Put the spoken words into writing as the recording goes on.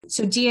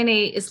So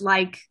DNA is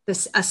like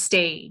this a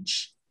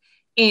stage,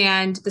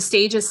 and the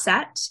stage is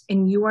set,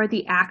 and you are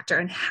the actor,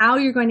 and how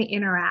you're going to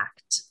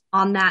interact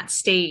on that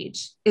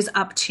stage is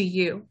up to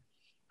you.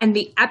 And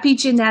the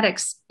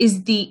epigenetics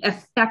is the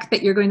effect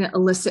that you're going to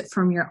elicit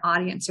from your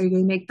audience. Are you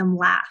going to make them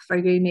laugh? Are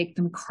you going to make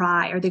them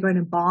cry? Are they going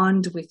to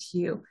bond with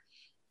you?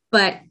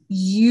 But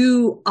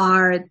you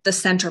are the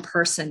center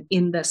person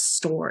in this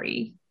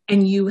story.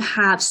 And you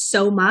have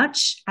so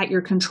much at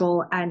your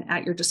control and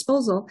at your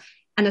disposal.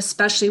 And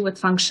especially with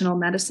functional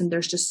medicine,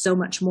 there's just so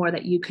much more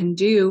that you can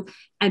do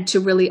and to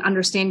really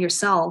understand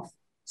yourself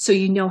so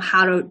you know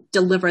how to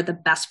deliver the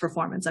best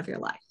performance of your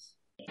life.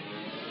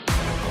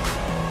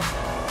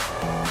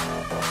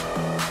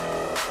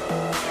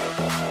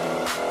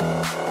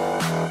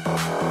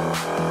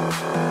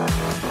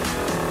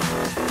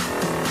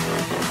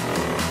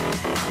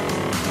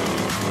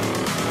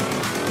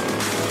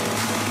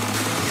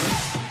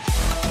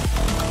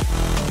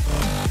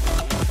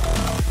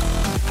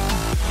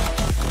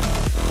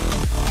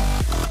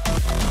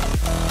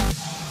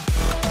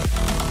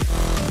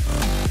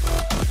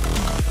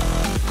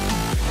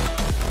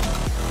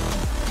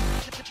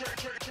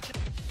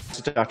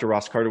 Dr.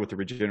 Ross Carter with the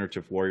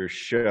Regenerative Warrior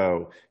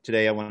Show.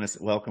 Today, I want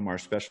to welcome our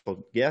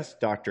special guest,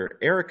 Dr.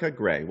 Erica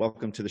Gray.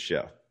 Welcome to the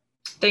show.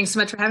 Thanks so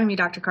much for having me,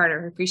 Dr.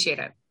 Carter. I appreciate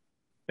it.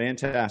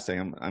 Fantastic.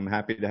 I'm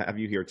happy to have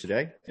you here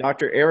today.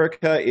 Dr.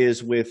 Erica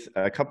is with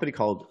a company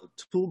called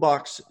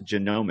Toolbox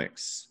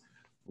Genomics,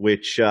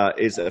 which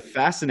is a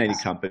fascinating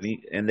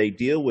company, and they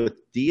deal with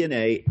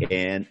DNA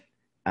and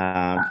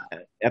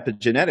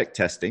epigenetic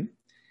testing.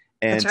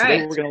 And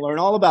today we're going to learn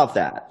all about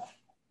that.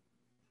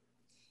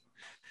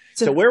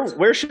 So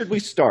where should we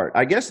start?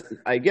 I guess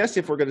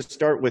if we're going to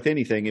start with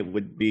anything, it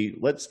would be,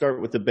 let's start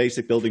with the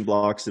basic building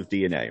blocks of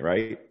DNA,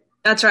 right?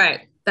 That's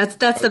right. That's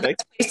the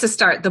best place to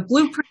start. The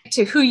blueprint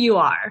to who you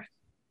are.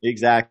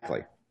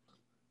 Exactly.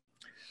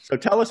 So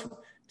tell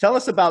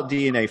us about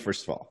DNA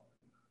first of all.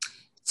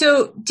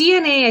 So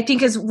DNA, I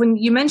think, is when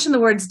you mention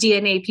the words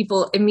DNA,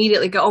 people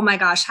immediately go, "Oh my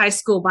gosh, high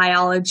school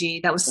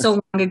biology. That was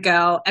so long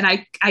ago," and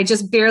I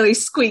just barely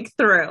squeaked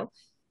through.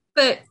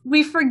 But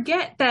we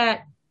forget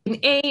that an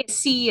A, a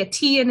C, a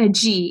T, and a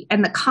G,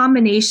 and the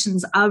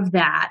combinations of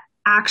that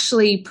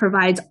actually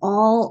provides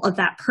all of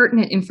that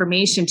pertinent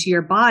information to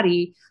your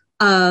body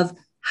of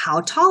how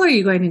tall are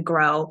you going to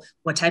grow,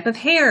 what type of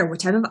hair, what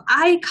type of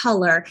eye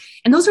color.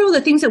 And those are all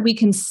the things that we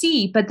can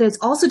see, but this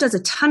also does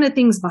a ton of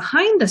things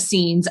behind the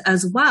scenes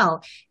as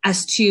well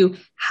as to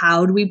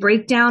how do we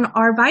break down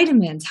our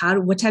vitamins?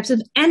 What types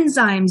of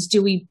enzymes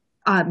do we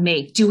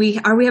make?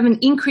 Are we have an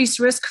increased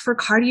risk for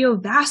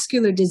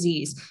cardiovascular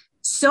disease?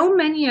 So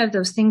many of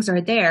those things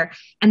are there.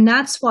 And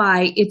that's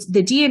why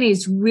the DNA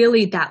is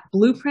really that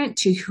blueprint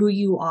to who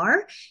you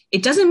are.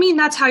 It doesn't mean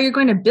that's how you're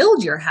going to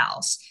build your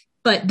house,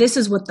 but this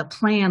is what the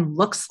plan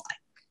looks like.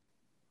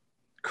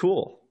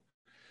 Cool.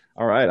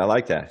 All right. I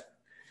like that.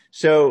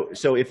 So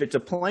if it's a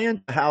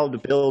plan how to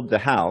build the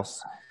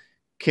house,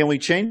 can we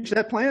change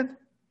that plan?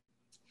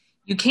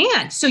 You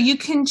can. So you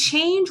can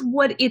change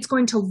what it's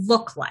going to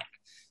look like.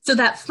 So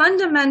that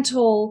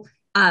fundamental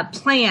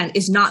plan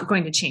is not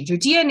going to change. Your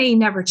DNA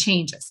never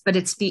changes, but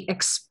it's the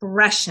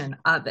expression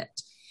of it.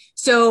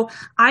 So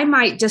I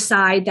might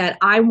decide that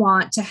I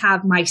want to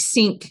have my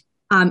sink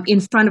in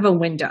front of a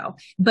window,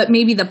 but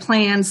maybe the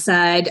plan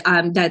said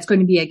that it's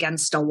going to be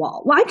against a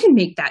wall. Well, I can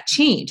make that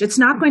change. It's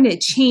not going to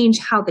change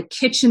how the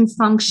kitchen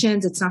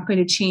functions. It's not going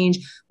to change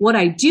what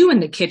I do in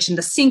the kitchen.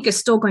 The sink is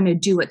still going to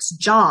do its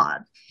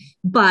job,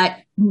 but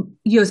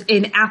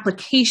an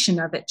application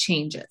of it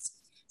changes.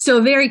 So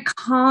a very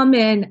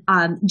common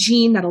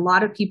gene that a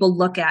lot of people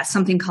look at,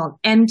 something called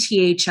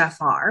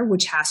MTHFR,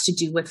 which has to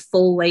do with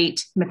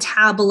folate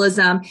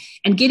metabolism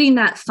and getting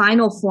that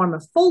final form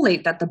of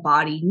folate that the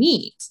body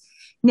needs.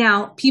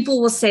 Now,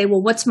 people will say,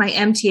 well, what's my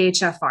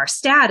MTHFR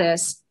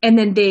status? And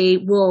then they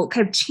will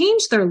kind of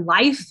change their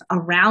life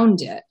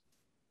around it.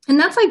 And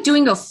that's like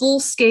doing a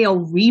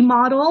full-scale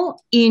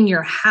remodel in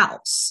your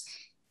house.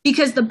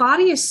 Because the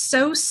body is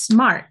so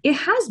smart, it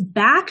has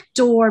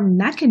backdoor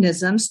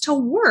mechanisms to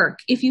work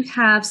if you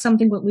have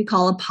something what we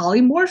call a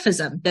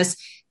polymorphism,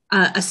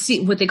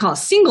 what they call a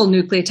single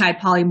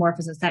nucleotide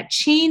polymorphism, that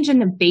change in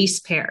the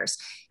base pairs.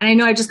 And I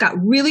know I just got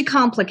really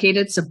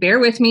complicated, so bear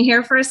with me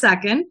here for a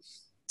second.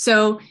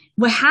 So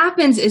what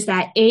happens is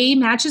that A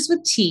matches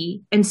with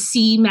T and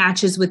C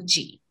matches with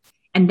G.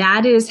 And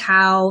that is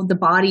how the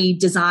body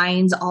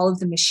designs all of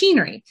the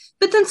machinery.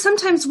 But then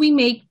sometimes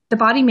the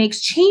body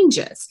makes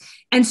changes.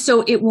 And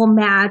so it will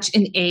match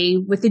an A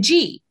with a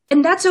G.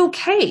 And that's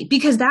okay,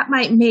 because that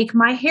might make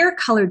my hair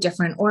color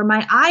different or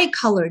my eye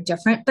color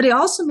different, but it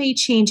also may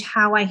change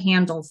how I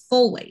handle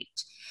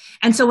folate.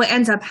 And so what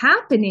ends up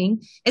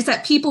happening is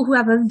that people who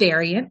have a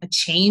variant, a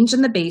change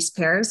in the base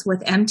pairs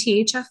with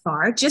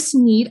MTHFR, just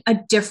need a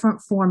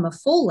different form of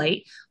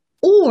folate,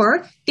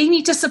 or they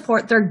need to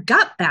support their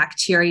gut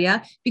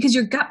bacteria, because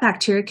your gut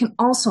bacteria can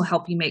also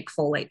help you make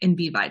folate and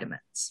B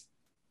vitamins.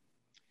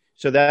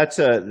 So that's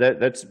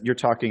you're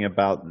talking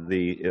about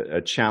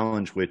a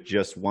challenge with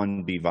just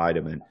one B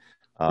vitamin.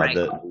 Right.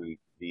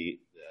 The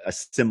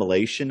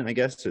assimilation, I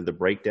guess, or the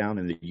breakdown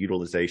and the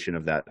utilization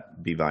of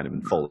that B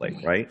vitamin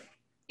folate, right?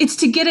 It's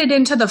to get it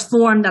into the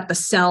form that the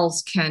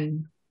cells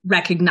can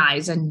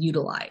recognize and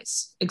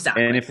utilize.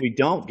 Exactly. And if we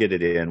don't get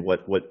it in,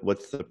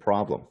 what's the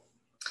problem?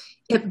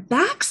 It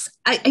backs,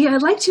 I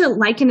like to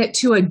liken it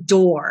to a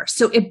door.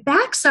 So it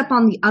backs up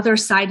on the other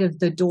side of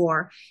the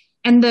door.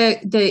 And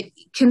the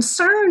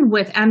concern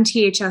with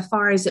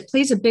MTHFR is it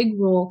plays a big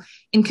role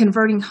in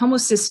converting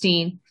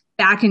homocysteine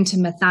back into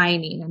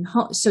methionine. And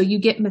so you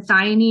get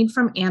methionine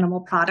from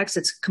animal products.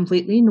 It's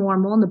completely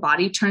normal, and the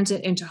body turns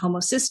it into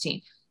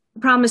homocysteine.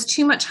 The problem is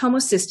too much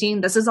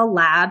homocysteine. This is a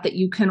lab that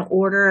you can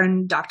order,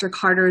 and Dr.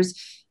 Carter's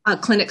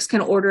clinics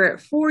can order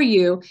it for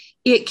you.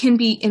 It can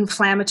be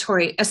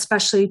inflammatory,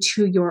 especially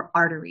to your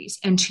arteries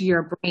and to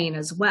your brain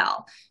as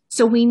well.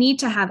 So we need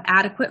to have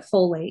adequate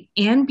folate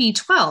and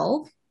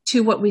B12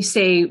 to what we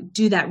say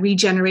do that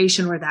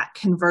regeneration or that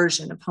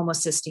conversion of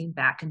homocysteine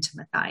back into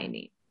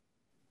methionine.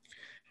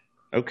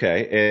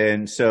 Okay,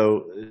 and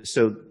so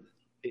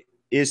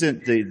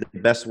isn't the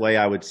best way,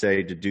 I would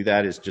say, to do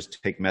that is just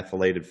to take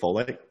methylated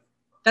folate?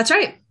 That's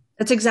right.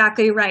 That's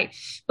exactly right.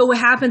 But what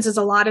happens is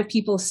a lot of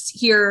people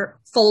hear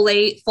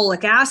folate,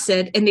 folic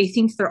acid, and they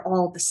think they're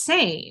all the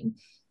same.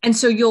 And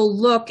so you'll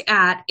look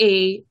at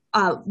a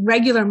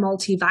regular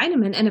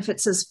multivitamin, and if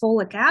it says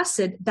folic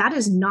acid, that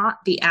is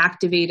not the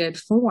activated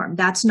form.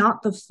 That's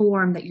not the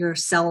form that your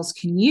cells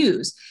can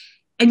use.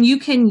 And you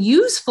can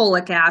use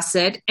folic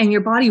acid, and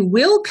your body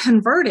will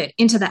convert it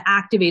into the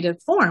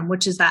activated form,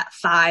 which is that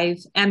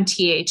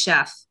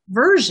 5-MTHF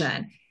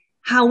version.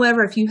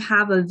 However, if you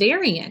have a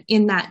variant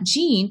in that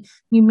gene,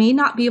 you may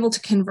not be able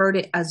to convert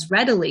it as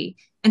readily.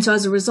 And so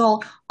as a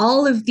result,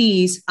 all of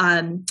these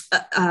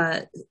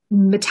metabolites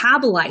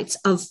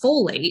of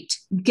folate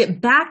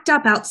get backed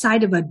up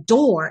outside of a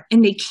door,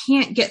 and they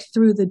can't get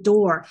through the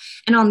door.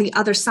 And on the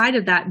other side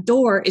of that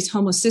door is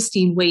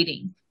homocysteine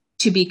waiting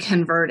to be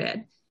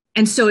converted.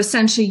 And so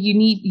essentially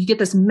you get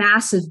this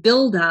massive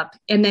buildup,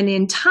 and then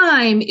in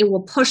time it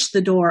will push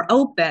the door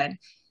open.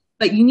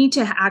 But you need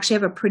to actually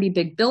have a pretty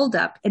big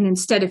buildup. And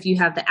instead, if you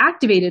have the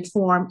activated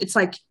form, it's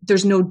like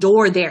there's no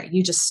door there.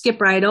 You just skip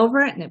right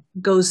over it, and it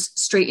goes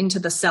straight into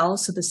the cell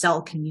so the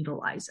cell can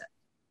utilize it.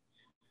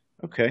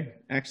 Okay,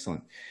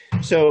 excellent.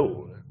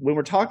 So when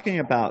we're talking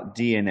about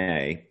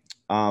DNA,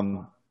 I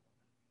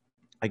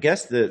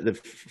guess the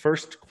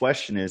first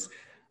question is,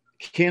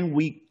 can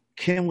we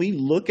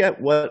look at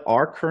what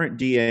our current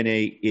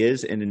DNA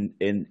is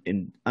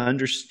and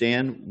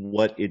understand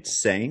what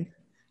it's saying?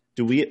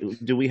 Do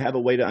we have a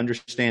way to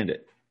understand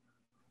it?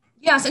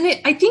 Yes, and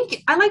I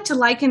think I like to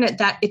liken it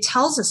that it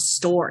tells a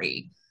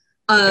story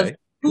of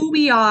who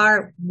we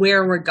are,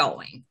 where we're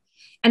going.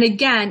 And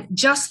again,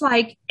 just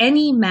like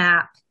any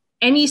map,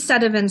 any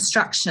set of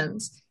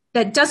instructions,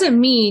 that doesn't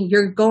mean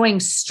you're going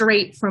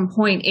straight from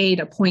point A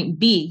to point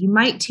B. You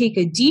might take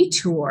a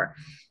detour,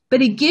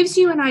 but it gives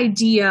you an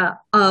idea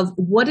of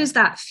what does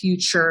that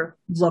future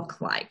look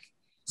like.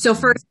 So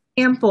for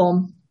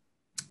example,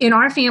 in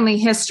our family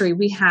history,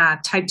 we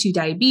have type 2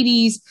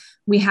 diabetes.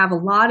 We have a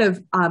lot of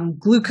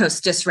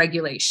glucose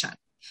dysregulation,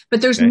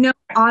 but there's no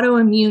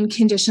autoimmune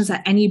conditions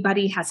that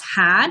anybody has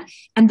had,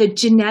 and the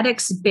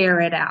genetics bear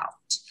it out.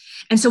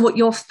 And so what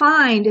you'll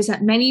find is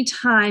that many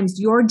times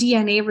your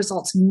DNA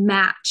results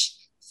match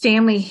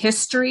family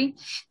history.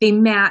 They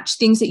match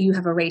things that you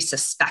have already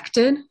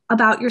suspected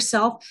about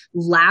yourself,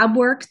 lab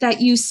work that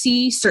you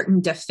see,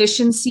 certain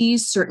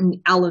deficiencies,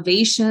 certain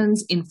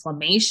elevations,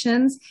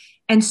 inflammations.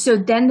 And so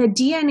then the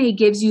DNA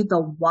gives you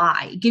the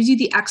why, it gives you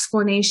the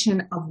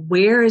explanation of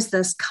where is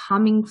this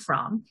coming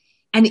from?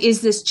 And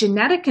is this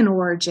genetic in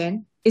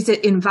origin? Is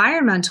it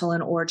environmental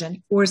in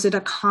origin? Or is it a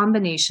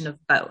combination of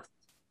both?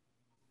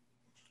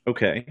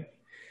 Okay.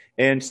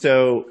 And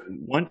so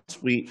there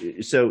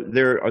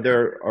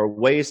are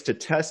ways to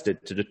test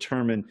it to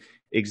determine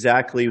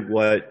exactly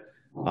what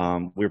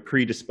we're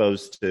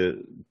predisposed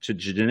to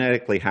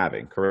genetically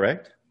having,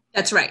 correct?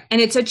 That's right. And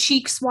it's a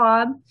cheek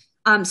swab.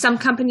 Some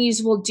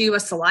companies will do a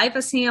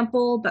saliva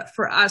sample, but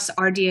for us,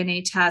 our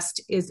DNA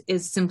test is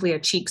simply a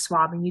cheek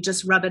swab, and you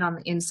just rub it on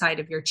the inside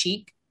of your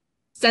cheek,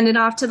 send it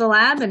off to the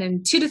lab, and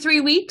in 2 to 3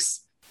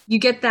 weeks, you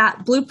get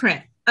that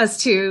blueprint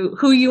as to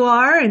who you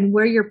are and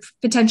where your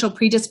potential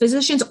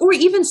predispositions or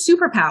even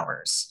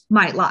superpowers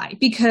might lie,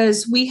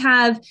 because we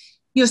have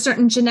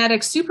certain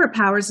genetic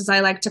superpowers, as I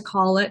like to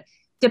call it,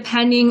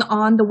 depending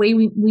on the way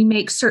we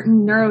make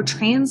certain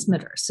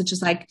neurotransmitters, such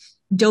as like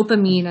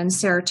dopamine and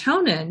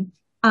serotonin.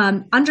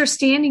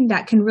 Understanding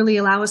that can really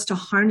allow us to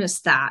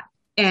harness that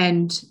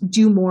and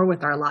do more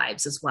with our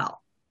lives as well.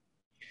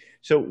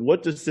 So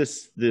what does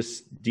this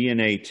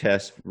DNA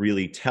test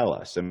really tell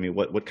us? I mean,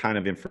 what kind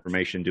of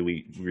information do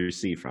we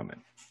receive from it?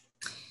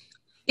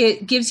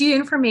 It gives you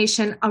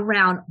information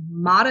around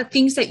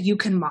things that you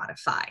can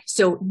modify.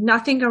 So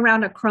nothing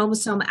around a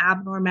chromosome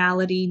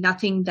abnormality,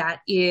 nothing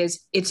that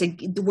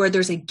where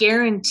there's a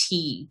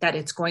guarantee that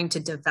it's going to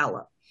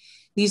develop.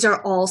 These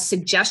are all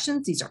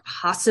suggestions. These are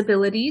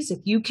possibilities. If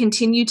you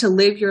continue to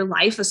live your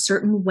life a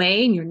certain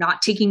way and you're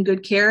not taking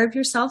good care of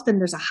yourself, then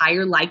there's a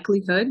higher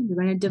likelihood you're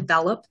going to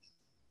develop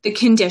the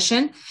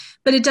condition.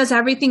 But it does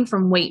everything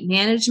from weight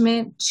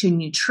management to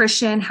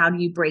nutrition. How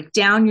do you break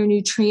down your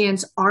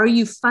nutrients? Are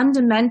you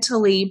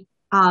fundamentally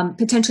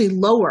potentially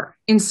lower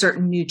in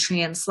certain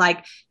nutrients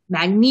like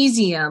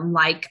magnesium,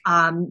 like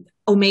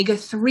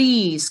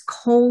omega-3s,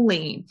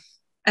 choline,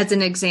 as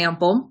an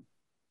example?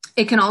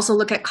 It can also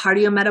look at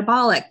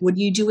cardiometabolic. What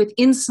do you do with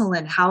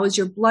insulin? How is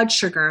your blood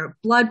sugar,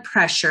 blood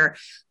pressure,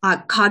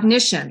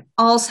 cognition,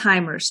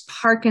 Alzheimer's,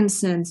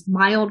 Parkinson's,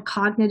 mild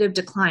cognitive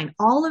decline?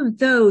 All of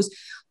those,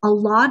 a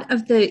lot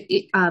of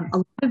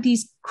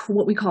these,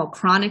 what we call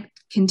chronic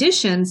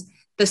conditions,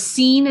 the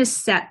scene is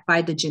set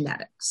by the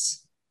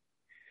genetics.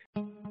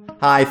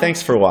 Hi,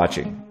 thanks for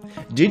watching.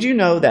 Did you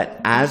know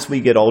that as we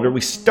get older, we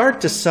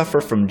start to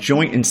suffer from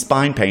joint and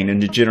spine pain and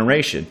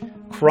degeneration,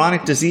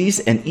 chronic disease,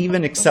 and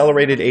even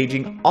accelerated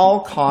aging,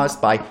 all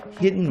caused by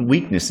hidden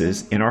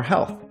weaknesses in our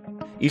health?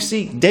 You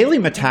see, daily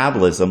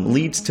metabolism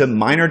leads to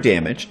minor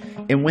damage,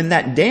 and when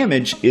that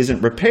damage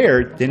isn't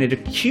repaired, then it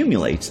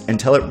accumulates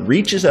until it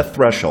reaches a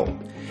threshold,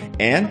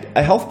 and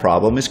a health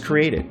problem is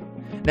created.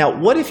 Now,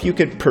 what if you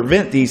could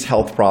prevent these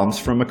health problems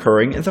from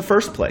occurring in the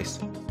first place?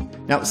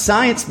 Now,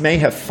 science may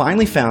have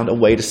finally found a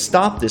way to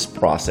stop this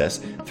process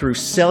through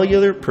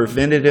cellular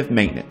preventative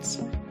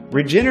maintenance.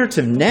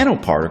 Regenerative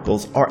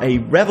nanoparticles are a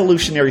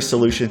revolutionary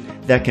solution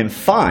that can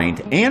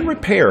find and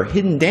repair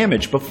hidden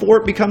damage before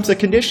it becomes a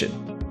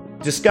condition.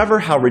 Discover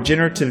how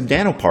regenerative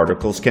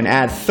nanoparticles can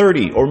add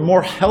 30 or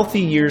more healthy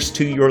years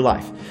to your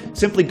life.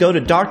 Simply go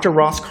to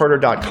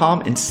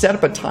drrosscarter.com and set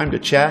up a time to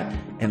chat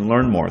and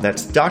learn more.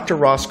 That's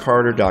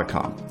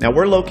drrosscarter.com. Now,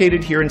 we're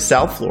located here in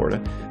South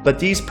Florida, but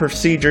these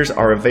procedures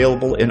are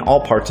available in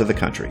all parts of the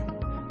country.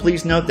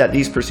 Please note that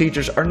these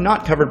procedures are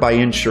not covered by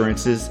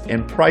insurances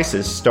and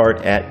prices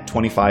start at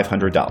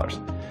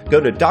 $2,500.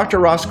 Go to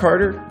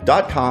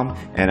drrosscarter.com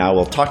and I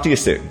will talk to you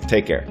soon.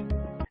 Take care.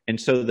 And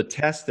so the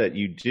test that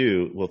you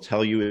do will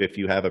tell you if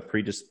you have a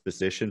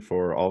predisposition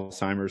for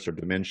Alzheimer's or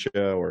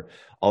dementia or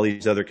all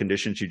these other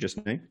conditions you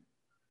just named?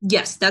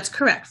 Yes, that's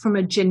correct. From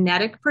a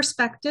genetic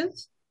perspective,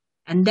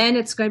 and then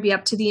it's going to be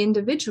up to the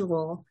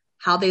individual,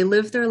 how they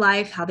live their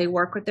life, how they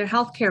work with their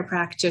healthcare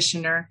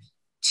practitioner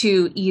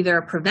to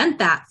either prevent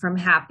that from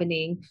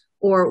happening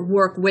or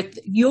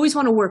you always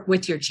want to work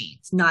with your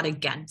genes, not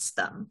against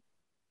them.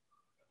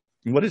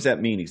 What does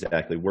that mean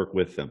exactly, work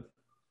with them?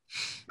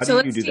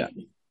 How do you do that?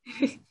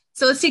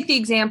 So let's take the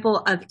example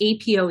of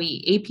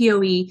APOE.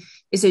 APOE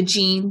is a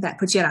gene that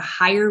puts you at a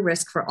higher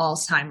risk for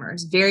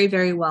Alzheimer's, very,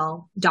 very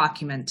well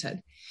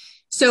documented.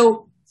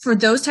 So for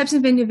those types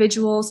of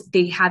individuals,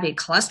 they have a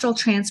cholesterol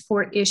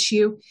transport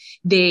issue.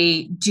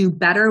 They do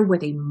better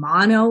with a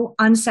mono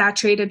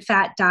unsaturated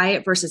fat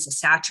diet versus a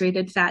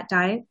saturated fat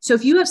diet. So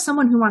if you have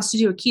someone who wants to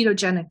do a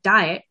ketogenic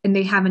diet and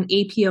they have an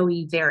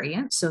APOE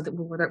variant, so that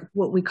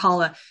what we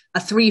call a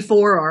 3-4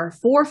 or a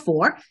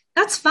 4-4,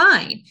 that's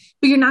fine.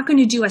 But you're not going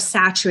to do a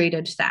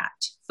saturated fat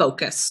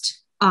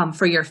focused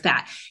for your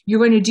fat. You're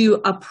going to do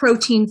a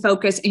protein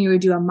focus and you're going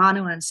to do a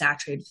mono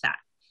unsaturated fat.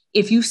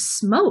 If you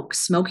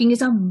smoking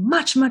is a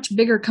much, much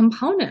bigger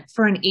component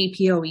for an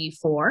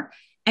APOE4,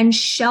 and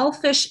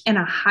shellfish and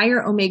a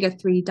higher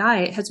omega-3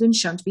 diet has been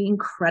shown to be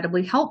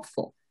incredibly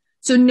helpful.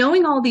 So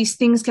knowing all these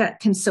things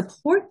can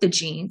support the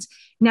genes,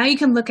 now you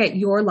can look at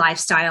your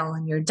lifestyle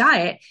and your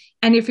diet.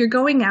 And if you're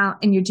going out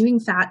and you're doing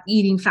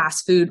eating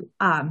fast food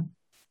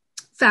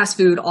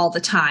all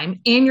the time,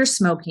 and you're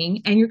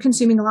smoking and you're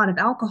consuming a lot of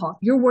alcohol,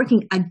 you're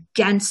working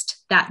against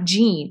that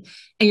gene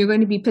and you're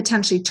going to be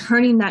potentially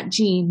turning that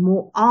gene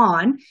more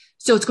on.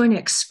 So it's going to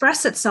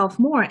express itself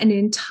more. And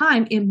in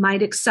time, it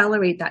might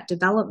accelerate that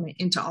development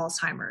into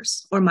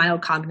Alzheimer's or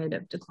mild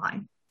cognitive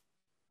decline.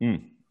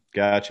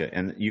 Gotcha.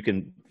 And you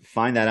can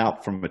find that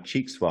out from a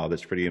cheek swab.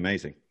 That's pretty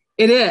amazing.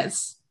 It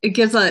is. It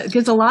gives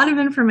a lot of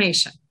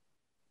information.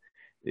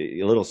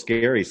 A little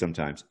scary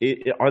sometimes.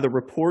 Are the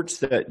reports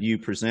that you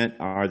present,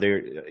 are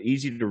they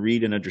easy to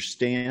read and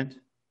understand?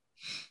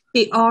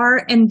 They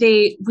are, and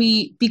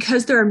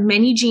because there are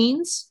many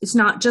genes, it's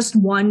not just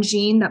one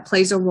gene that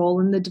plays a role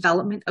in the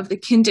development of the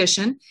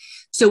condition.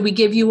 So we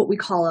give you what we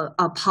call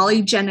a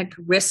polygenic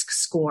risk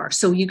score.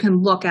 So you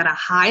can look at a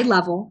high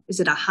level.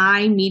 Is it a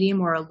high, medium,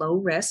 or a low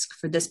risk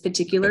for this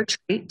particular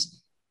trait?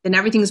 Then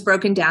everything's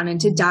broken down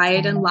into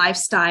diet and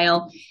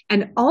lifestyle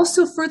and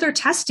also further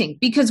testing,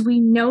 because we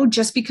know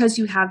just because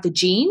you have the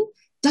gene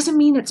doesn't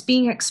mean it's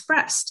being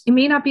expressed. It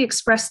may not be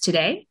expressed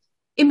today.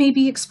 It may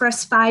be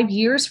expressed 5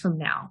 years from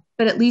now.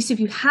 But at least if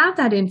you have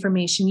that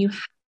information, you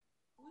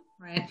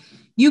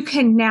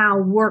can now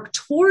work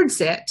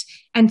towards it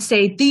and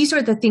say, these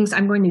are the things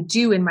I'm going to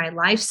do in my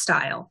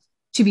lifestyle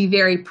to be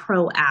very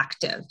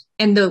proactive.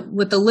 And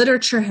what the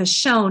literature has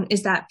shown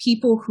is that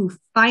people who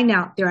find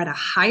out they're at a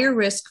higher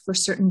risk for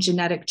certain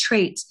genetic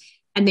traits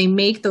and they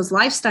make those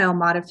lifestyle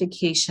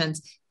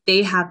modifications,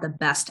 they have the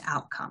best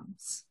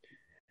outcomes.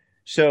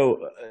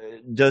 So,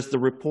 does the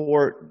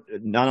report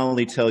not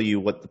only tell you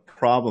what the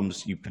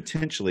problems you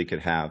potentially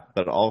could have,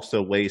 but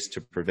also ways to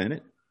prevent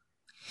it?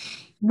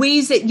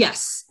 Ways that,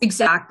 yes,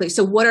 exactly.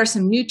 So, what are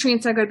some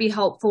nutrients that are going to be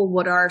helpful?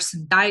 What are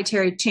some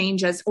dietary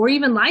changes or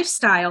even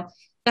lifestyle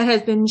that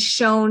have been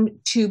shown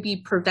to be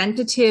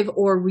preventative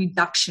or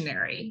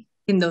reductionary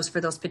in those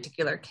for those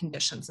particular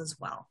conditions as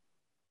well?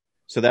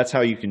 So that's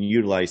how you can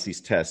utilize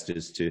these tests,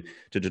 is to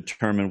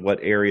determine what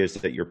areas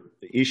that your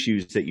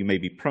issues that you may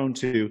be prone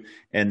to,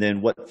 and then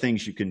what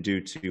things you can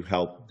do to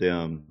help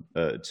them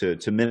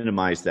to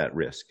minimize that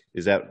risk.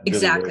 Is that really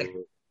Exactly?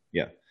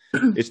 yeah?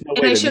 It's no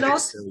And way I to should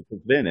also necessarily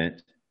prevent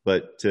it,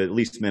 but to at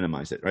least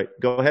minimize it, right?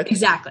 Go ahead.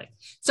 exactly.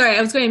 Sorry,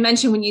 I was going to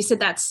mention when you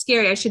said that's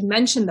scary, I should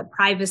mention the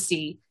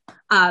privacy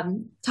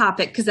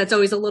topic because that's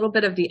always a little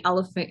bit of the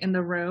elephant in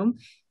the room.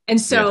 And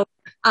so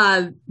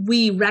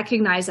we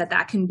recognize that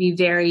that can be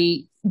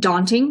very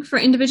daunting for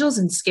individuals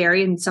and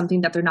scary and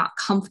something that they're not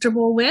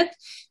comfortable with.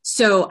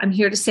 So I'm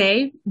here to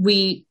say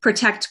we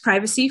protect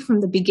privacy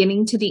from the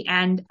beginning to the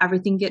end.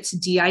 Everything gets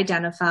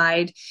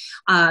de-identified.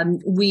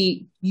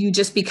 You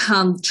just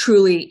become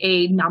truly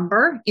a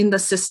number in the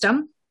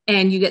system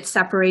and you get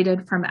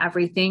separated from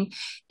everything.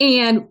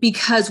 And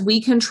because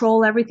we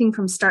control everything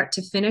from start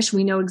to finish,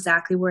 we know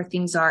exactly where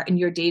things are, and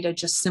your data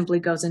just simply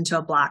goes into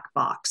a black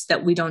box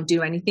that we don't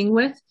do anything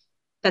with.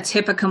 That's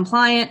HIPAA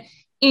compliant,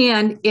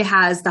 and it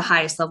has the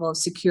highest level of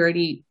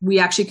security. We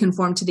actually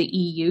conform to the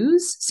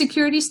EU's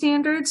security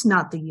standards,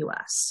 not the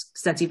US,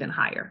 because that's even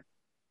higher.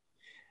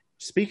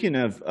 Speaking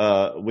of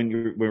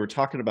when we were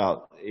talking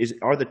about,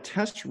 are the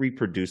tests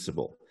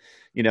reproducible?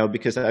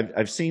 Because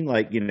I've seen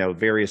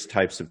various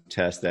types of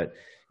tests that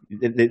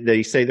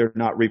they say they're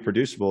not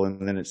reproducible,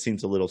 and then it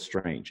seems a little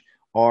strange.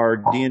 Are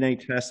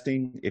DNA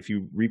testing, if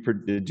you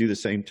do the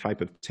same type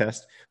of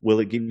test,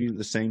 will it give you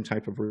the same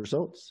type of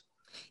results?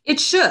 It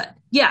should,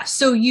 yeah.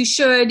 So you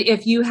should,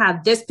 if you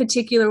have this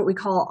particular, what we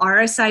call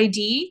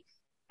RSID,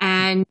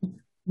 and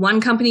one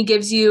company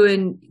gives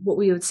you what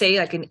we would say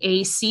like an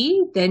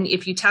AC, then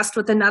if you test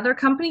with another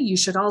company, you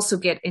should also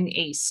get an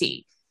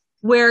AC.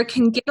 Where it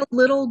can get a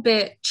little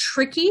bit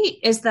tricky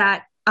is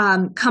that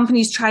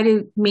companies try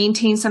to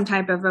maintain some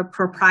type of a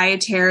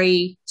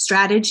proprietary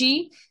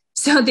strategy.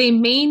 So they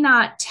may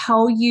not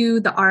tell you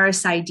the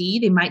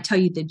RSID, they might tell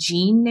you the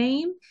gene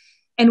name.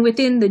 And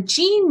within the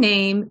gene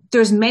name,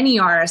 there's many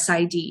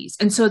RSIDs.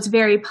 And so it's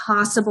very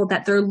possible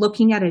that they're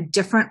looking at a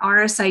different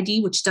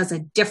RSID, which plays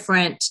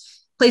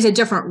a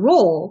different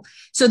role.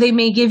 So they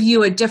may give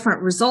you a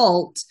different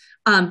result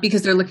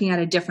because they're looking at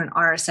a different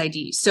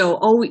RSID.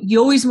 So you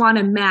always want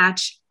to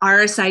match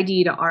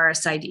RSID to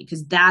RSID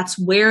because that's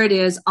where it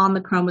is on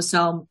the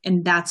chromosome,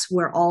 and that's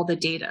where all the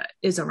data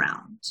is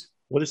around.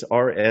 What does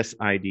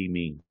RSID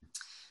mean?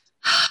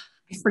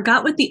 I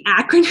forgot what the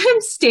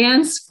acronym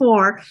stands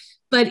for,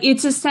 but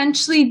it's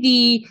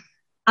essentially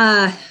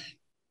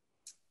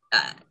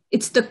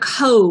it's the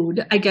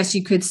code, I guess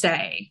you could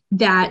say,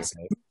 that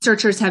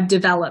researchers have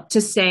developed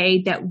to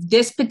say that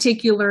this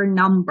particular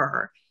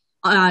number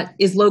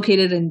is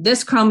located in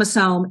this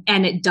chromosome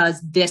and it does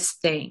this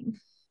thing.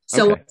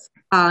 So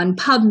on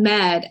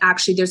PubMed,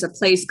 actually, there's a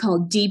place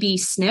called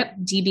dbSNP,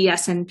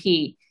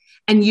 DBSNP,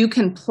 and you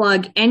can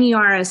plug any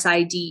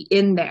RSID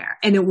in there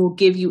and it will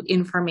give you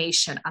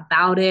information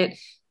about it.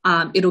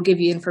 It'll give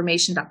you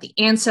information about the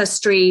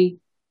ancestry,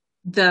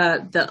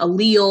 the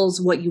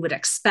alleles, what you would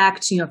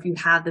expect, if you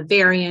have the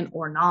variant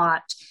or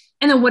not,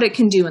 and then what it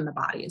can do in the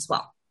body as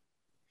well.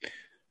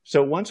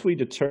 So once we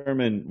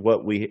determine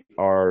what we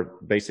are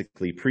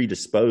basically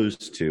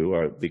predisposed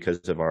to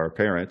because of our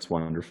parents,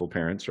 wonderful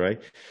parents,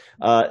 right?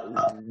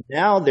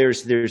 Now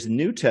there's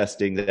new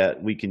testing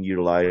that we can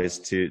utilize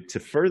to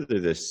further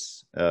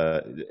this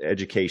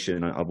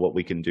education of what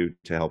we can do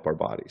to help our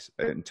bodies.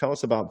 And tell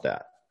us about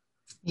that.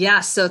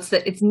 Yeah, so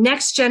it's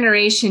next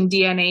generation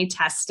DNA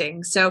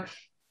testing. So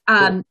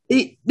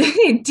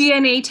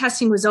DNA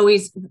testing was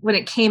always, when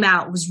it came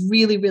out, was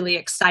really, really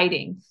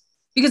exciting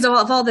because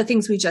of all the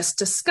things we just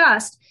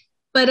discussed.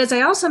 But as I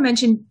also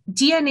mentioned,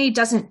 DNA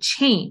doesn't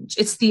change.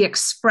 It's the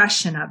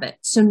expression of it.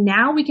 So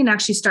now we can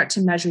actually start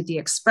to measure the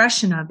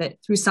expression of it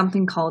through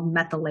something called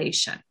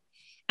methylation.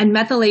 And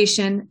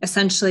methylation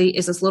essentially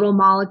is this little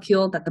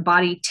molecule that the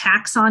body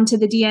tacks onto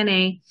the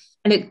DNA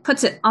and it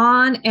puts it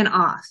on and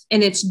off.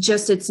 And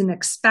it's an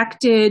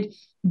expected,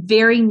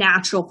 very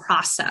natural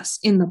process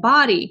in the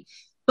body.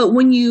 But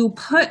when you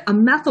put a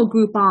methyl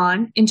group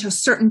on into a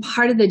certain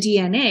part of the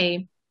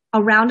DNA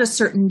around a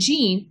certain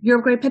gene,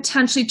 you're going to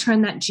potentially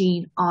turn that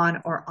gene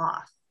on or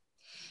off.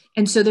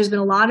 And so there's been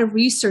a lot of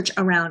research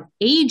around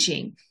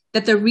aging,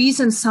 that the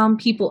reason some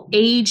people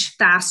age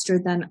faster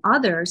than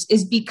others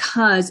is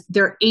because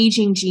their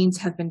aging genes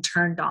have been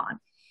turned on.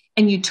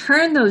 And you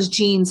turn those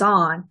genes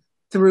on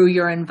through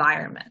your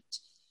environment.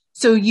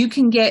 So you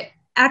can get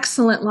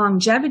excellent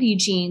longevity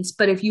genes,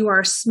 but if you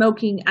are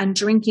smoking and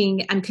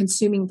drinking and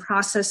consuming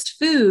processed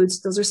foods,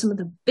 those are some of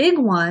the big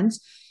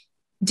ones,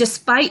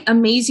 despite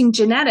amazing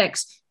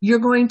genetics, you're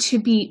going to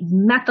be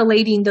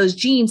methylating those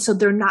genes, so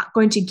they're not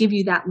going to give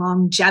you that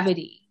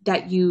longevity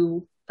that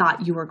you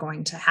thought you were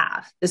going to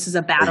have. This is a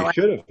Or battle. you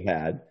should have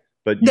had,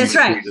 but you That's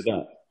right. screwed it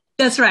up.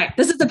 That's right.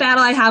 This is the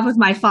battle I have with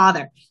my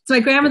father. So my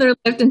grandmother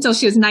lived until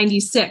she was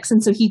 96.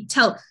 And so he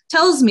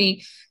tells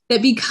me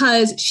that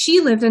because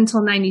she lived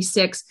until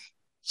 96,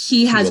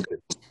 he's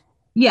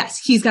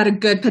got a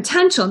good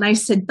potential. And I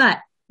said, but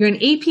you're an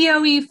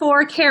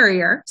APOE4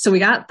 carrier. So we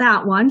got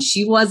that one.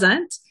 She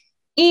wasn't.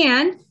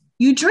 And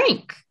you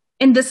drink.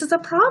 And this is a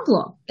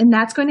problem. And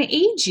that's going to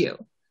age you.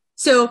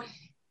 So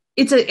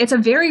it's a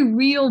very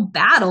real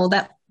battle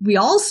that we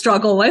all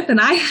struggle with. And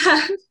I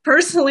have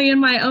personally in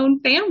my own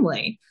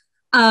family.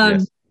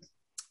 Yes.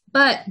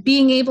 But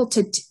being able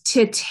to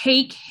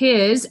take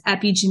his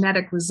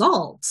epigenetic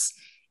results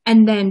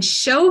and then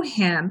show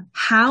him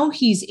how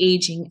he's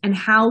aging and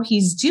how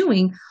he's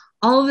doing,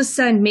 all of a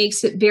sudden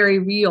makes it very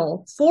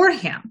real for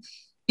him.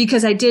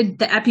 Because I did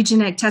the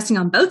epigenetic testing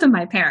on both of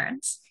my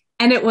parents.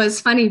 And it was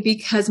funny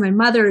because my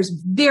mother is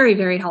very,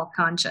 very health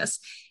conscious.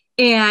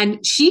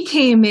 And she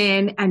came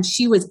in and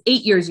she was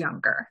 8 years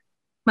younger.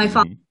 My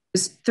father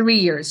was 3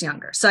 years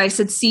younger. So I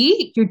said,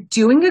 see, you're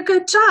doing a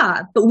good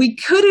job, but we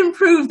could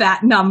improve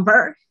that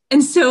number.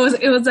 And so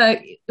it was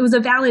a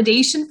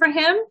validation for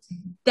him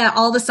that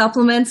all the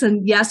supplements,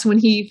 and yes, when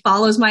he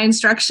follows my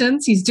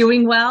instructions, he's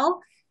doing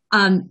well.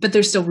 But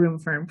there's still room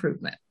for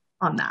improvement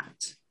on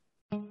that.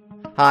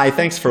 Hi,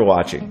 thanks for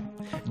watching.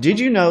 Did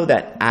you know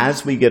that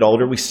as we get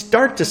older, we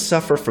start to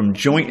suffer from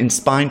joint and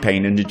spine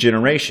pain and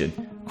degeneration,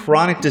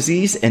 chronic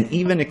disease, and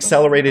even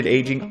accelerated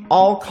aging,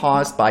 all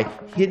caused by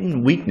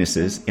hidden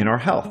weaknesses in our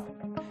health?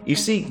 You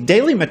see,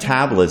 daily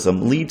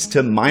metabolism leads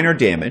to minor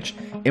damage,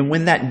 and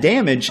when that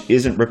damage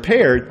isn't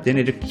repaired, then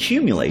it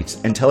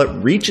accumulates until it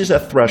reaches a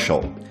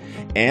threshold,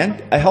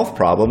 and a health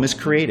problem is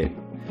created.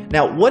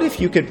 Now, what if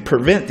you could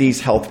prevent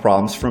these health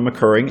problems from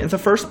occurring in the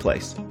first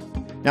place?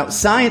 Now,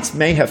 science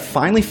may have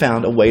finally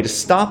found a way to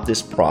stop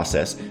this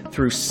process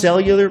through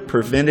cellular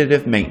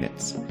preventative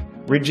maintenance.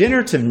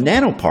 Regenerative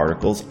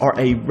nanoparticles are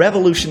a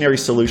revolutionary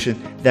solution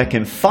that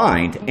can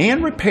find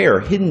and repair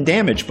hidden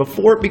damage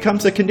before it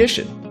becomes a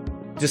condition.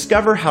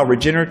 Discover how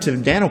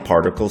regenerative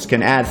nanoparticles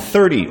can add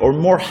 30 or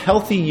more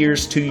healthy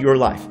years to your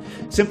life.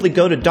 Simply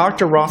go to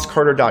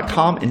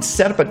drrosscarter.com and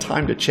set up a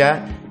time to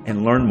chat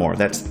and learn more.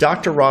 That's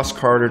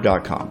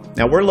drrosscarter.com.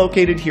 Now, we're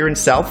located here in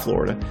South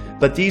Florida,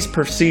 but these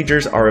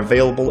procedures are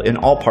available in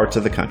all parts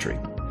of the country.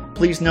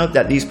 Please note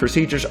that these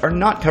procedures are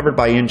not covered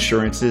by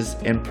insurances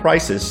and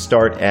prices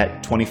start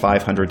at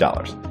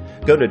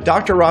 $2,500. Go to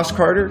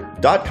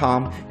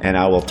drrosscarter.com and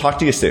I will talk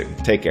to you soon.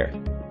 Take care.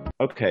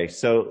 Okay,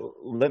 so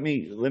let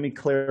me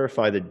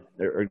clarify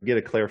or get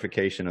a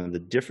clarification on the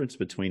difference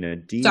between a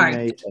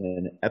DNA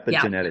and an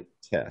epigenetic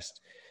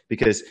test.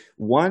 Because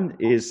one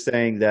is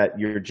saying that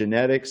your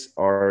genetics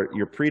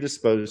you're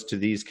predisposed to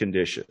these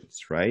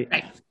conditions, right?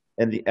 Right.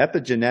 And the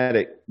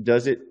epigenetic,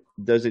 does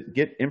it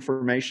get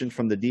information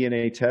from the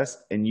DNA test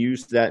and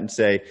use that and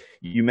say,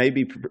 you may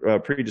be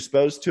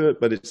predisposed to it,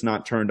 but it's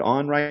not turned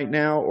on right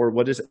now? Or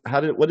what does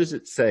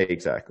it say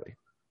exactly?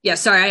 Yeah,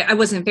 sorry, I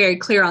wasn't very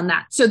clear on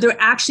that. So they're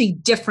actually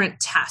different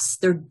tests.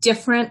 They're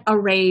different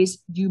arrays.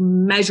 You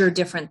measure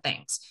different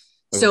things.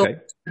 So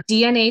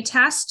DNA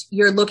test,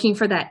 you're looking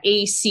for that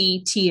A,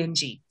 C, T, and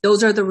G.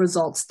 Those are the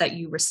results that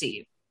you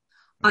receive.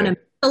 On a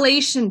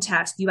methylation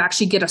test, you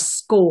actually get a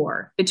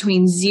score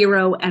between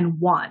 0 and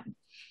 1.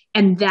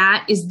 And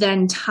that is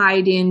then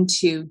tied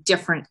into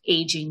different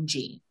aging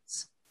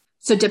genes.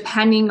 So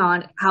depending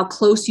on how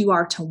close you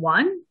are to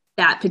 1,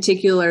 that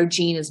particular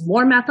gene is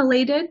more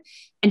methylated.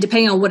 And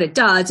depending on what it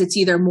does, it's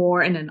either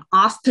more in an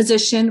off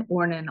position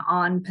or in an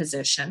on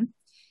position.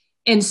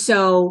 And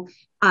so,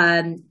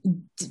 and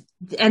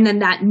then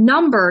that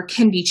number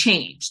can be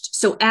changed.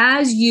 So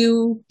as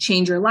you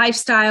change your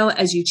lifestyle,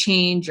 as you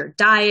change your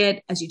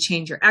diet, as you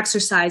change your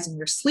exercise and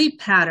your sleep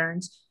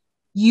patterns,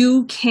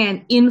 you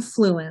can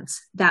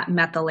influence that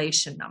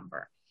methylation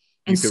number.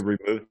 And you could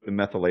remove the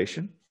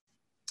methylation?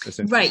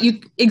 Right.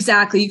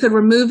 Exactly. You could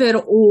remove it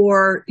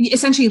or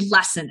essentially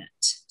lessen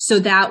it. So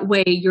that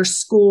way your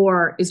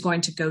score is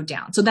going to go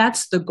down. So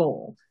that's the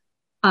goal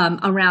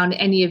around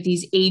any of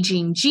these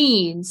aging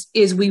genes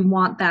is we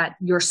want that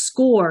your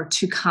score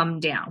to come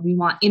down. We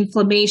want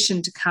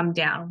inflammation to come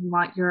down. We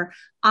want your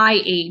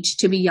eye age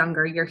to be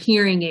younger, your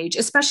hearing age,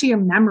 especially your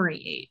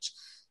memory age.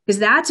 Because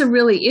that's a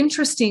really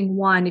interesting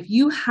one. If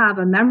you have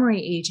a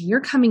memory age and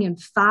you're coming in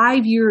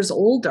 5 years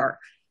older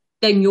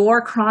than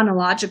your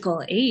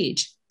chronological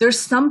age, there's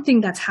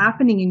something that's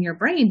happening in your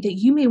brain that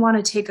you may want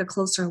to take a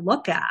closer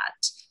look at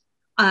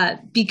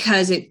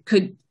because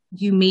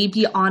you may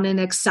be on an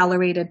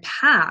accelerated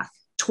path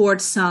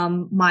towards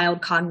some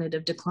mild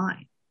cognitive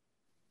decline.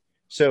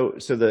 So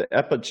the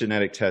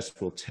epigenetic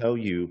test will tell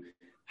you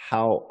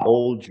how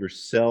old your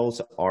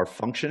cells are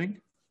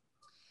functioning?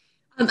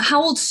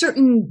 How old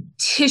certain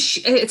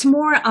tissue, it's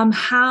more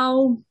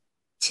how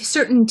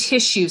certain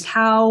tissues,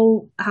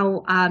 how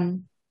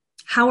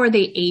are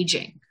they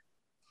aging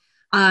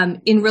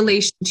in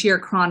relation to your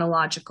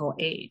chronological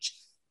age.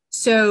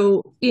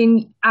 So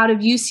out of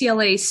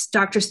UCLA,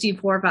 Dr.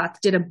 Steve Horvath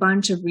did a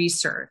bunch of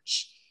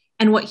research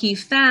And what he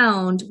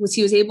found was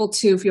he was able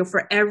to,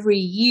 for every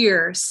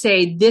year,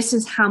 say, this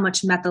is how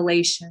much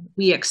methylation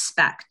we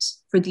expect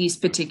for these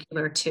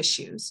particular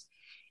tissues.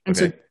 And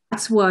so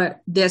that's what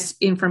this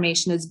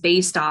information is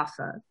based off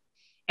of.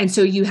 And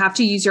so you have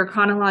to use your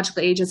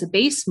chronological age as a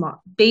base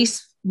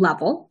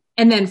level.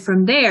 And then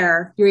from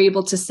there, you're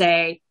able to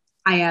say,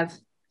 I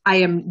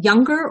am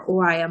younger,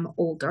 or I am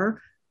older,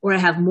 or I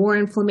have more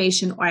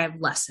inflammation, or I have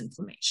less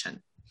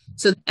inflammation.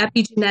 So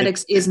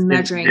epigenetics is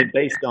measuring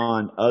based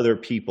on other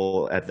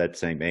people at that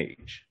same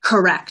age.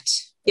 Correct.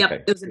 Yep.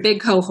 Okay. It was a big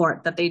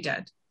cohort that they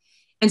did.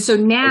 And so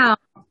now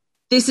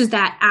this is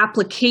that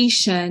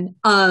application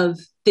of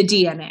the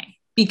DNA,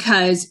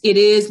 because it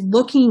is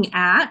looking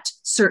at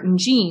certain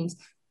genes,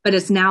 but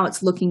it's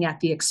looking at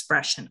the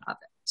expression of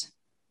it.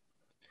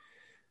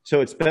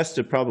 So it's best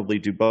to probably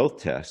do both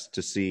tests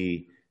to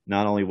see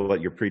not only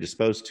what you're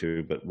predisposed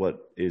to, but what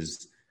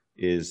is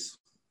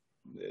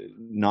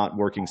not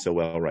working so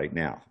well right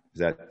now. Is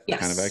that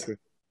kind of accurate?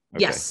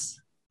 Okay. Yes.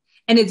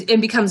 And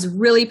it becomes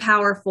really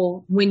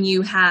powerful when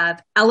you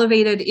have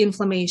elevated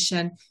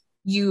inflammation.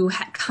 You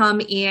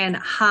come in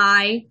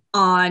high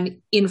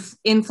on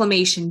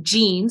inflammation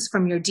genes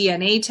from your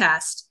DNA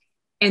test,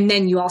 and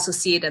then you also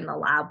see it in the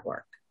lab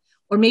work.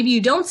 Or maybe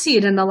you don't see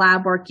it in the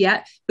lab work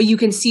yet, but you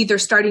can see they're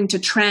starting to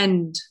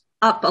trend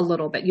up a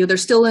little bit. They're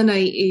still in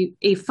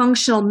a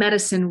functional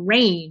medicine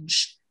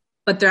range,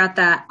 but they're at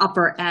that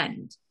upper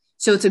end.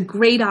 So it's a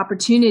great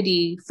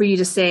opportunity for you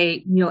to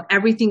say,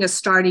 everything is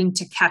starting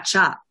to catch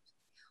up.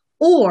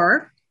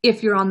 Or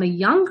if you're on the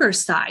younger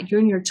side, you're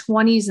in your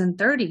 20s and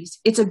 30s,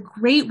 it's a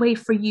great way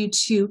for you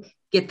to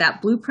get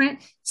that blueprint,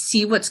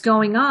 see what's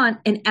going on.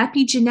 And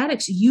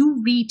epigenetics,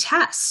 you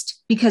retest,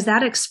 because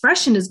that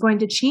expression is going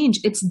to change.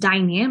 It's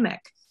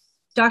dynamic.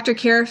 Dr.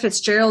 Kara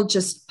Fitzgerald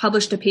just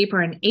published a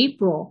paper in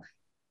April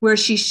where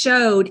she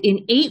showed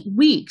in 8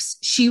 weeks,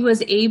 she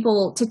was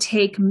able to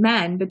take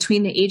men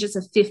between the ages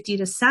of 50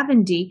 to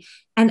 70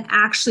 and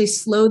actually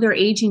slow their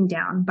aging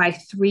down by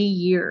 3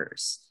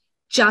 years,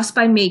 just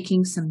by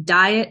making some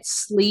diet,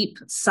 sleep,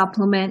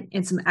 supplement,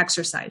 and some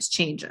exercise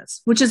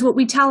changes, which is what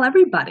we tell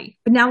everybody.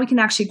 But now we can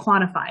actually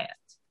quantify it.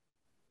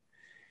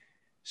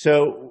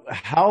 So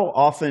how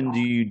often do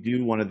you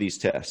do one of these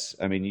tests?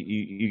 I mean,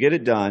 you get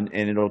it done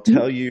and it'll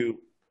tell you,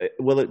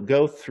 will it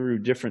go through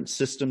different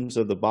systems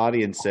of the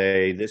body and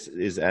say, this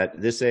is at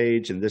this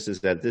age and this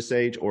is at this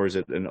age, or is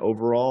it an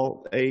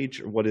overall age,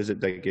 or what is it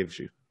that gives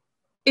you?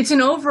 It's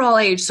an overall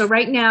age. So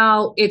right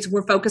now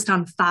we're focused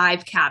on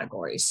 5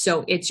 categories.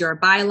 So it's your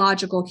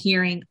biological,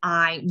 hearing,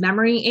 eye,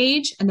 memory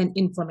age, and then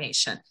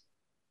inflammation.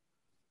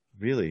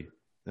 Really?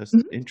 That's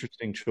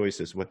interesting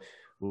choices. What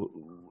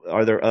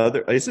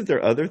isn't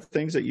there other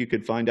things that you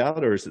could find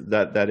out, or is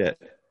that it?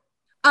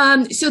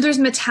 So there's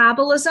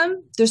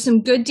metabolism. There's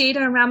some good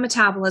data around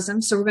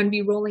metabolism. So we're going to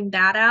be rolling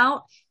that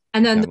out.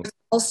 And then there's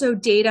also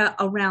data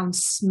around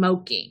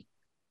smoking.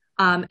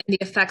 And the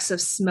effects of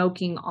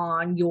smoking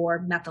on your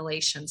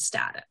methylation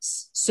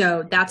status.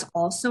 So that's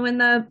also in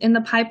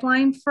the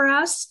pipeline for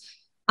us.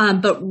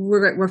 But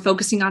we're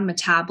focusing on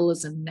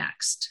metabolism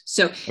next.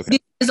 So this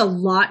is a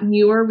lot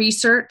newer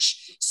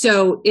research.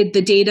 So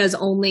the data is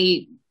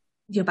only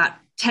about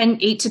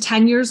 8 to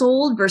 10 years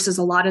old, versus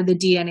a lot of the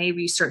DNA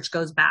research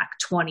goes back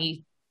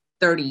 20,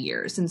 30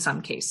 years in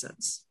some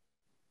cases.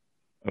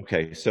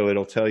 Okay. So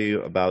it'll tell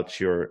you about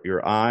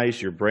your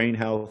eyes, your brain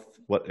health,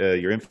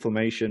 your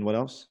inflammation, what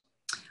else?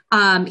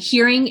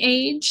 Hearing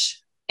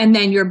age, and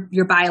then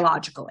your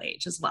biological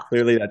age as well.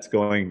 Clearly that's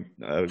going,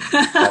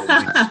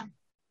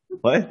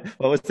 what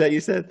was that you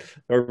said?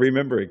 Or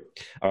remembering.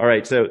 All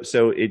right.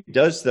 So it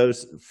does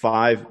those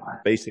 5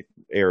 basic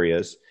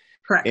areas.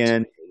 Correct.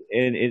 And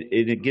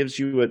it gives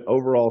you an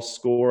overall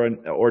score,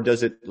 or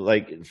does it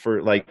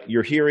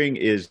your hearing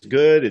is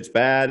good, it's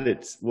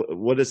bad,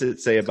 what does it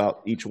say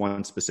about each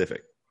one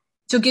specific?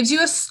 So it gives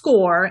you a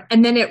score,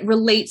 and then it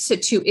relates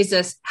it to, is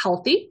this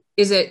healthy?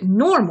 Is it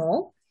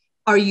normal?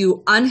 Are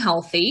you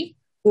unhealthy,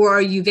 or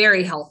are you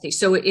very healthy?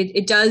 So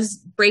it does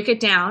break it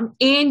down,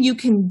 and you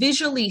can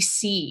visually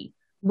see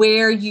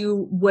where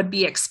you would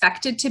be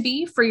expected to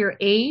be for your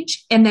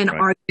age, and then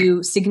are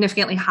you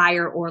significantly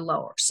higher or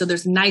lower? So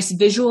there's a nice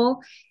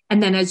visual.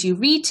 And then as you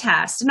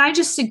retest, and I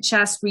just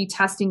suggest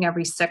retesting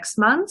every 6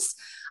 months.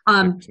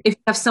 If you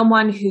have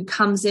someone who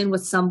comes in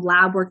with some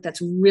lab work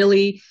that's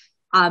really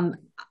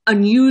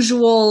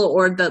unusual,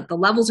 or the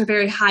levels are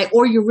very high,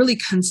 or you're really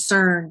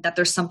concerned that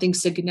there's something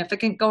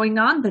significant going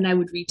on, then I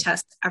would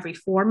retest every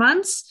 4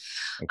 months.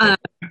 Okay.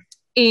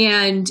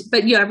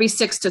 But every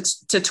 6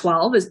 to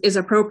 12 is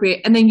appropriate.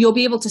 And then you'll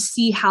be able to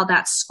see how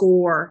that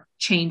score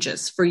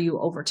changes for you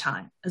over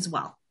time as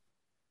well.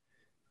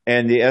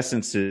 And the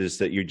essence is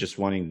that you're just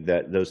wanting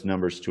those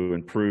numbers to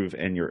improve,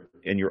 and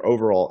your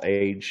overall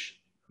age,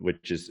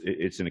 which is,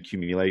 it's an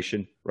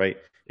accumulation, right?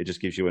 It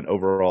just gives you an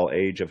overall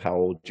age of how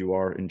old you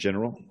are in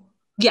general.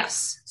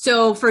 Yes.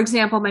 So for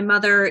example, my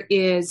mother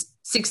is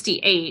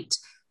 68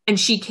 and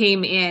she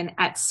came in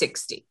at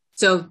 60.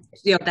 So,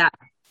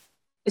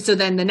 so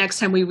then the next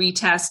time we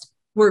retest,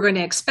 we're going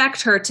to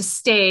expect her to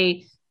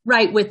stay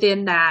right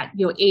within that,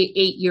 8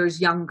 years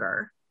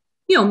younger,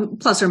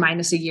 plus or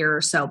minus a year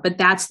or so. But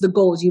that's the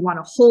goal. Is you want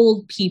to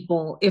hold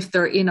people if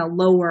they're in a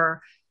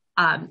lower,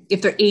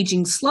 if they're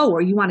aging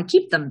slower, you want to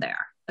keep them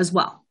there as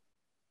well.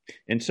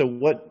 And so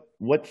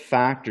what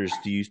factors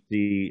do you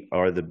see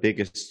are the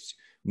biggest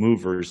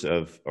movers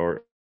of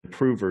or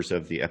improvers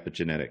of the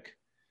epigenetic?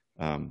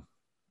 The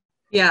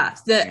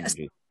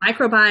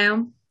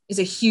microbiome is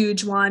a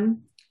huge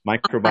one.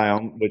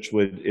 Microbiome, which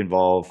would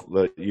involve,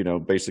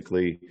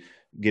 basically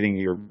getting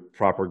your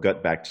proper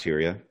gut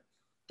bacteria.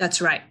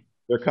 That's right.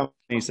 There are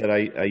companies that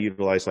I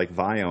utilize, like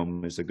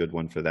Viome is a good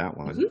one for that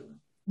one. Mm-hmm.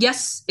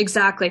 Yes,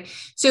 exactly.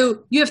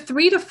 So you have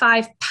 3 to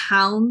 5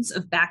 pounds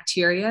of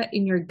bacteria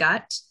in your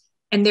gut,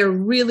 and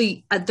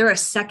they're a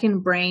second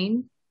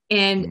brain,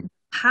 and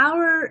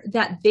power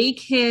that they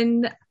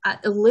can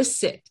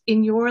elicit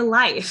in your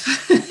life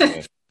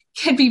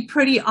can be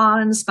pretty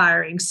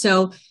awe-inspiring.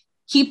 So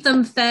keep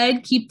them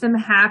fed, keep them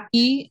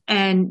happy,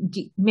 and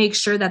make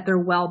sure that they're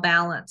well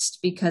balanced,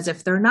 because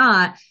if they're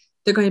not,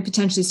 they're going to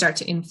potentially start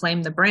to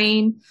inflame the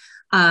brain.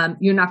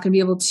 You're not going to be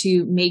able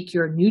to make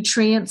your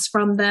nutrients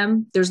from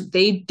them.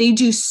 They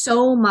do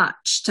so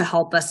much to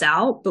help us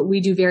out, but we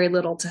do very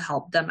little to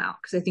help them out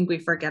because I think we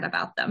forget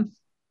about them.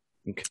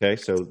 Okay,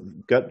 so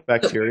gut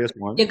bacteria is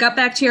one. Your gut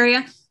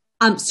bacteria,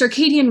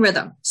 circadian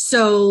rhythm.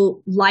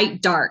 So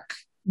light, dark,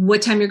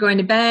 what time you're going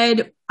to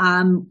bed,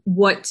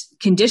 what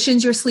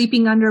conditions you're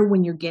sleeping under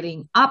when you're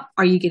getting up.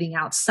 Are you getting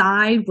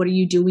outside? What are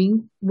you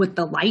doing with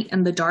the light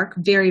and the dark?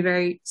 Very,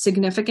 very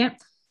significant.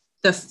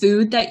 The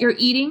food that you're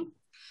eating.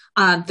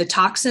 The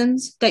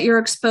toxins that you're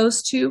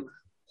exposed to,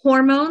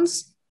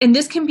 hormones, and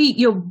this can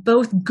be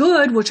both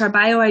good, which are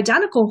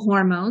bioidentical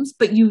hormones,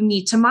 but you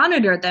need to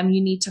monitor them.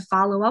 You need to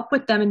follow up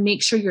with them and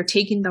make sure you're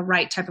taking the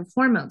right type of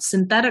hormones.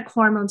 Synthetic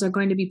hormones are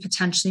going to be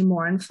potentially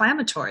more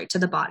inflammatory to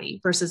the body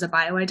versus a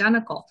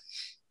bioidentical.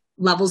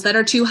 Levels that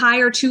are too high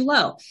or too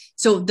low.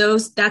 So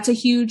that's a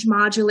huge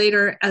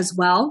modulator as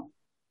well.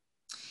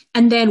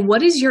 And then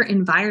what is your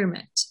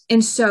environment?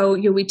 And so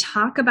we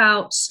talk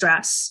about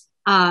stress.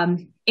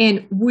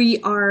 And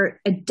we are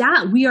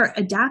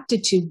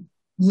adapted to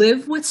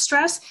live with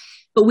stress,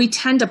 but we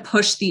tend to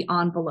push the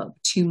envelope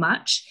too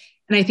much.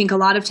 And I think a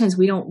lot of times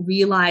we don't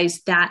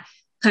realize that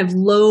kind of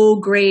low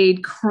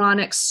grade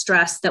chronic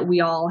stress that we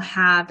all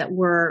have, that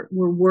we're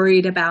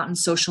worried about, and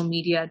social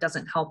media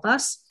doesn't help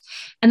us.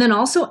 And then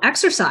also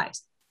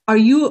exercise. Are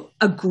you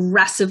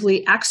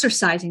aggressively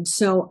exercising?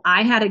 So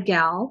I had a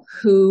gal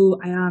who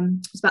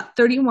was about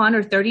 31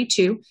 or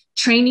 32,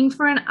 training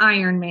for an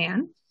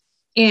Ironman.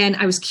 And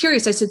I was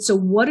curious. I said, so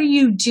what are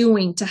you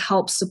doing to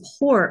help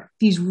support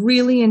these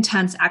really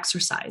intense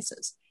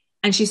exercises?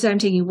 And she said, I'm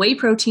taking whey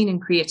protein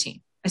and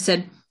creatine. I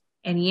said,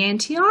 any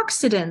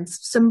antioxidants,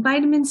 some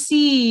vitamin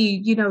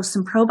C,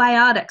 some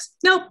probiotics?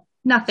 Nope,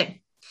 nothing.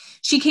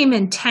 She came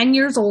in 10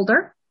 years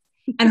older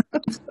and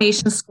her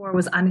inflammation score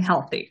was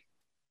unhealthy.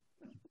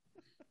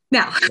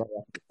 Now,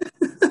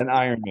 an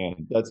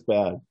Ironman, that's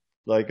bad.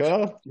 Like,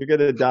 oh, you're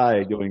going to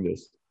die doing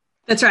this.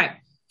 That's right.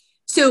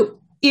 So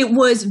it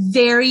was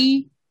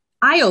very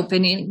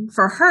eye-opening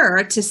for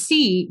her to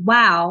see,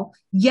 wow,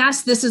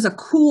 yes, this is a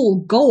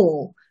cool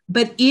goal,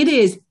 but it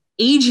is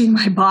aging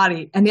my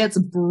body and it's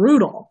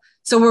brutal.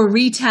 So we're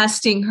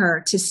retesting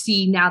her to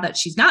see, now that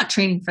she's not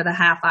training for the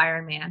half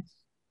Ironman,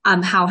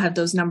 how have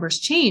those numbers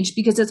changed?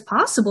 Because it's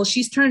possible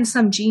she's turned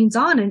some genes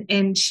on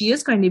and she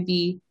is going to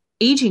be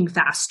aging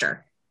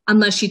faster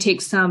unless she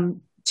takes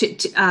some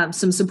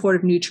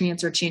supportive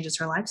nutrients or changes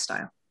her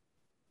lifestyle.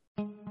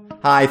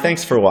 Hi,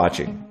 thanks for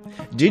watching.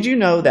 Did you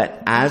know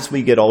that as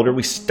we get older,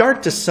 we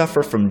start to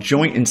suffer from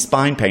joint and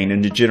spine pain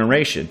and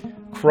degeneration,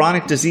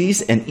 chronic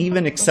disease, and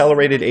even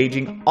accelerated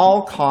aging,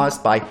 all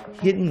caused by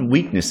hidden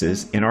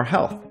weaknesses in our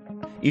health?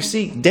 You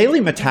see, daily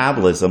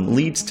metabolism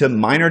leads to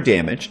minor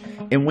damage,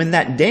 and when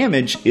that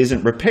damage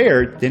isn't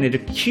repaired, then it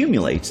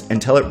accumulates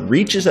until it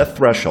reaches a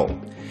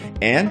threshold,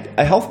 and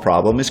a health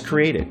problem is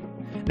created.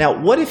 Now,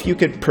 what if you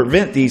could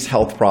prevent these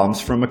health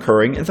problems from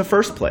occurring in the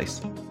first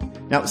place?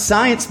 Now,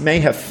 science may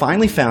have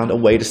finally found a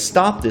way to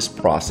stop this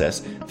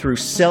process through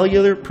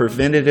cellular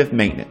preventative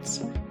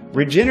maintenance.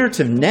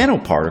 Regenerative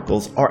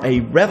nanoparticles are a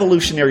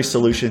revolutionary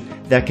solution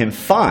that can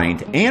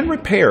find and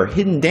repair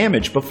hidden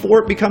damage before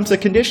it becomes a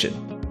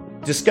condition.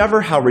 Discover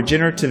how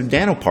regenerative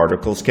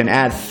nanoparticles can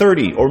add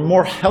 30 or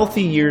more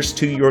healthy years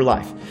to your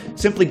life.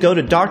 Simply go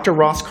to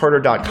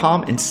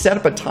drrosscarter.com and set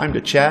up a time to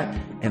chat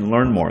and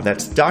learn more.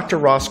 That's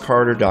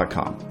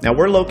drrosscarter.com. Now,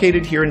 we're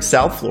located here in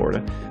South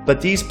Florida,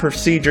 but these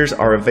procedures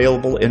are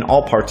available in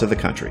all parts of the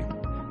country.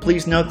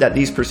 Please note that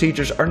these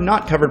procedures are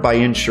not covered by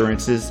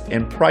insurances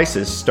and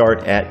prices start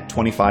at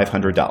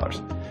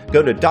 $2,500.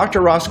 Go to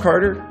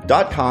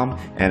drrosscarter.com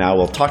and I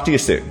will talk to you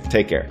soon.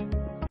 Take care.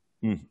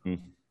 Mm-hmm.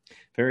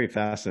 Very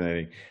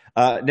fascinating.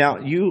 Now,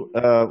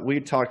 we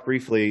talked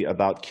briefly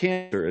about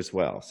cancer as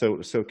well.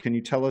 So can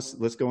you tell us,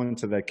 let's go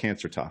into that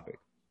cancer topic.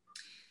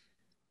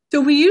 So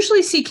we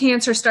usually see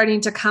cancer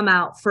starting to come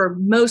out for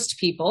most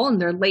people in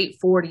their late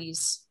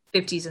 40s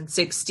 50s and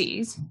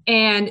 60s.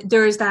 And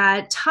there's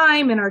that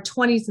time in our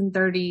 20s and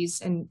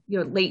 30s and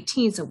late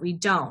teens that we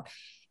don't.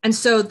 And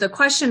so the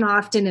question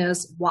often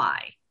is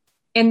why?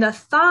 And the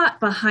thought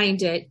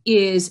behind it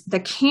is the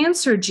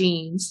cancer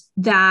genes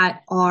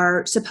that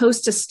are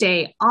supposed to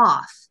stay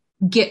off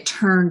get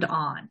turned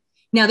on.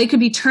 Now, they could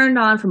be turned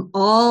on from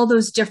all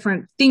those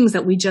different things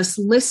that we just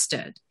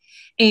listed.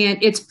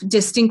 And it's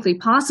distinctly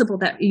possible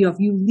that if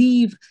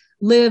you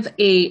live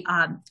a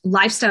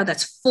lifestyle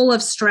that's full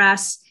of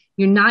stress,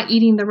 you're not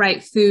eating the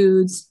right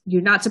foods,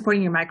 you're not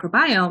supporting your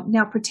microbiome,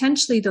 now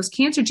potentially those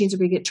cancer genes are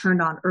going to get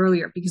turned on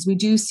earlier, because we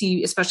do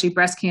see, especially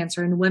breast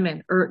cancer in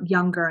women,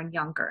 younger and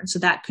younger. And so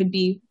that could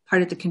be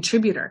part of the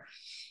contributor.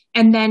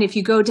 And then if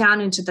you go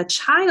down into the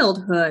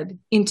childhood,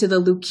 into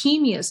the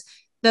leukemias,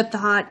 the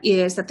thought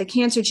is that the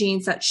cancer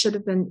genes that should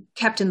have been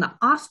kept in the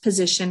off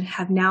position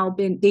have now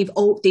been,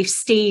 they've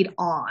stayed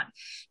on,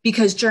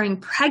 because during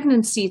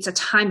pregnancy, it's a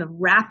time of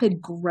rapid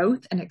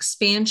growth and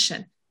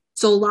expansion.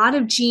 So a lot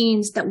of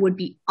genes that would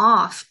be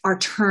off are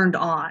turned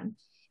on,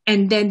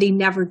 and then they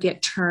never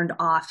get turned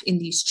off in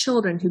these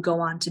children who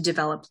go on to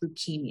develop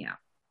leukemia.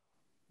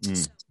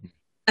 So,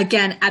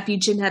 again,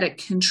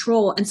 epigenetic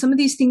control, and some of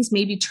these things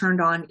may be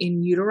turned on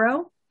in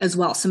utero as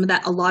well.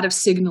 A lot of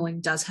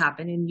signaling does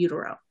happen in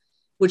utero,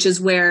 which is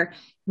where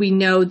we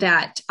know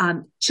that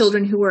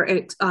children who are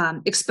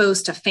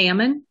exposed to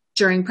famine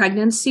during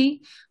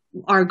pregnancy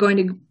are going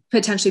to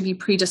potentially be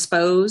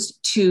predisposed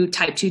to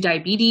type 2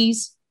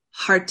 diabetes,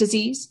 heart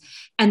disease.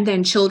 And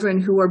then children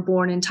who are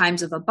born in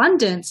times of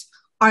abundance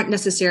aren't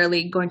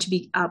necessarily going to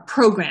be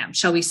programmed,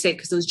 shall we say,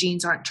 because those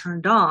genes aren't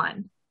turned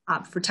on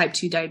for type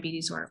 2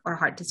 diabetes or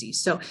heart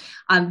disease. So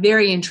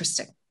very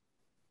interesting.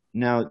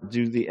 Now,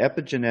 do the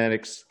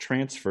epigenetics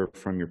transfer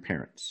from your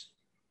parents?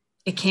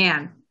 It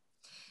can.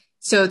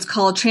 So it's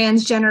called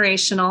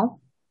transgenerational,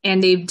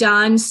 and they've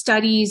done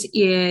studies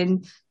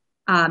in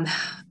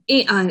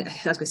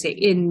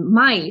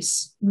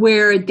mice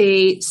where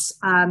they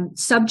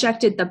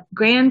subjected the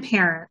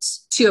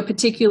grandparents to a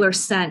particular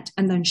scent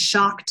and then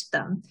shocked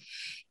them.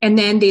 And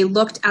then they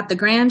looked at the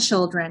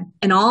grandchildren,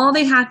 and all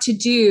they had to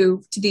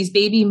do to these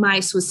baby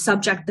mice was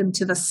subject them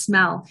to the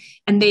smell.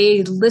 And they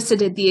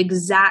elicited the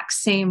exact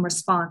same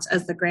response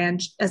as the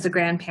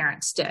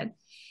grandparents did.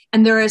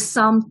 And there is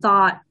some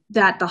thought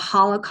that the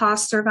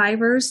Holocaust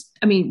survivors,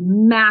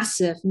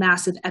 massive,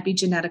 massive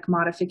epigenetic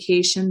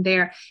modification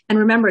there. And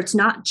remember, it's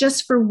not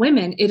just for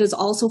women, it is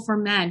also for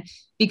men,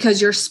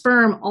 because your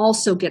sperm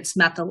also gets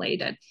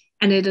methylated,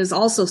 and it is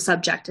also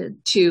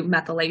subjected to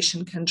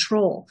methylation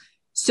control.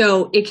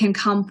 So it can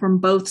come from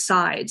both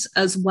sides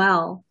as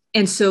well.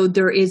 And so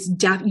there is,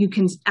 you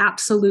can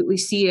absolutely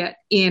see it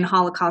in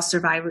Holocaust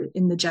survivors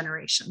in the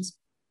generations.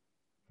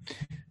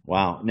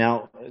 Wow.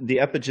 Now, the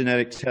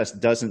epigenetic test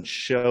doesn't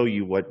show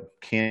you what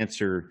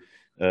cancer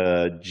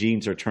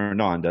genes are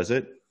turned on, does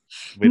it?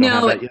 We don't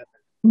have that yet?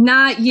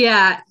 Not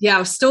yet. Yeah,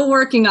 we're still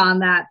working on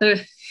that.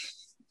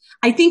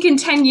 I think in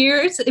 10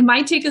 years, it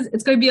might take us,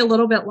 it's going to be a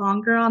little bit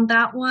longer on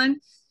that one.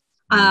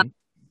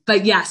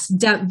 But yes,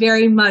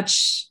 very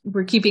much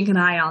we're keeping an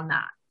eye on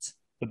that.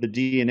 But the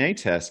DNA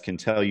test can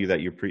tell you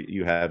that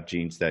you have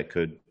genes that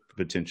could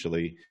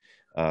potentially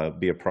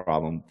be a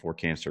problem for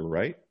cancer,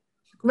 right?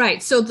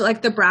 Right. So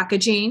like the BRCA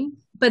gene,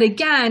 but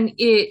again,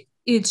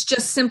 it's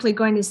just simply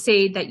going to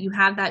say that you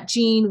have that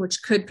gene,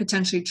 which could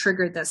potentially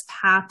trigger this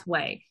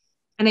pathway.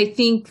 And I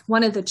think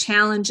one of the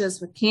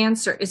challenges with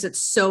cancer is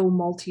it's so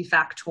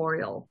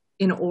multifactorial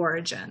in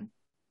origin.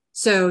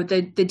 So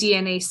the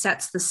DNA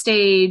sets the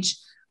stage.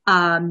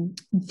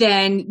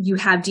 Then you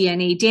have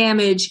DNA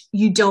damage.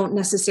 You don't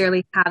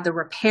necessarily have the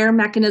repair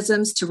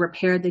mechanisms to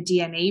repair the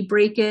DNA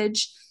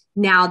breakage.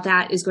 Now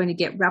that is going to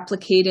get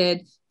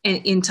replicated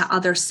and into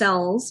other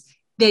cells.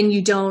 Then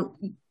you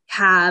don't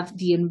have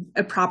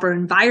a proper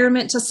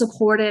environment to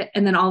support it.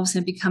 And then all of a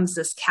sudden it becomes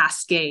this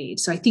cascade.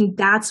 So I think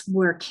that's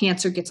where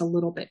cancer gets a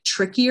little bit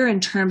trickier in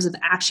terms of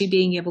actually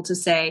being able to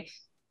say,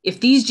 if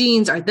these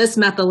genes are this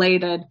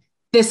methylated,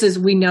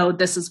 we know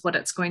this is what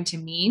it's going to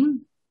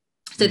mean.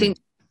 So I think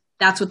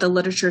that's what the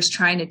literature is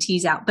trying to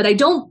tease out. But I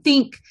don't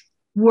think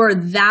we're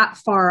that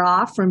far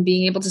off from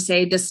being able to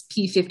say this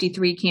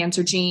P53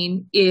 cancer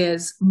gene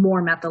is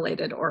more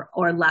methylated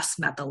or less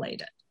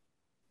methylated.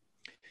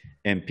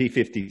 And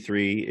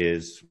P53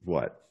 is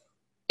what?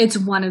 It's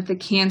one of the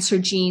cancer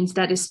genes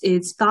that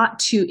is thought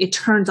to, it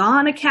turns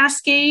on a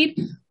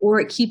cascade or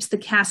it keeps the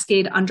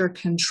cascade under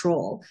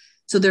control.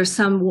 So there's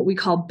some what we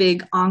call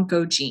big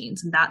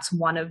oncogenes, and that's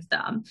one of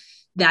them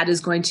that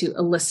is going to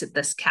elicit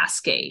this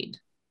cascade.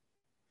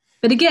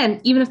 But again,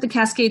 even if the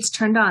cascade's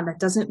turned on, that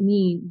doesn't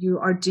mean you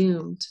are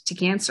doomed to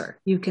cancer.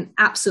 You can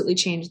absolutely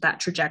change that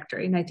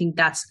trajectory. And I think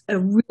that's a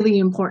really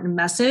important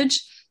message,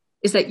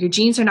 is that your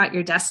genes are not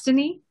your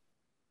destiny.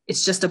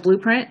 It's just a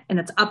blueprint, and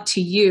it's up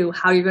to you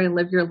how you're going to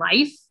live your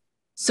life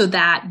so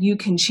that you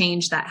can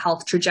change that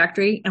health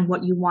trajectory and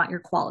what you want your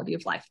quality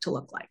of life to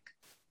look like.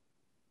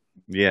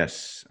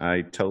 Yes,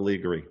 I totally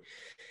agree.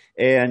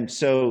 And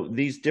so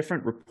these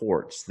different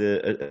reports,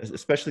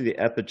 especially the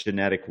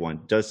epigenetic one,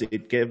 does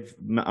it give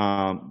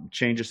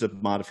changes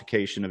of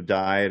modification of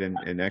diet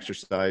and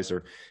exercise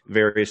or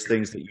various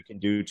things that you can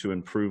do to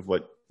improve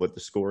what the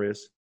score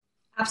is?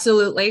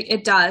 Absolutely,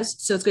 it does.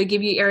 So it's going to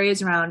give you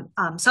areas around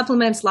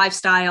supplements,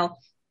 lifestyle,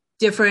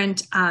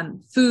 different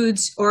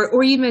foods,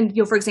 or even,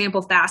 for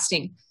example,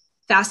 fasting.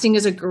 Fasting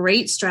is a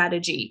great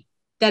strategy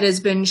that has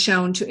been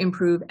shown to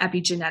improve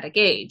epigenetic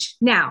age.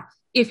 Now,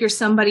 if you're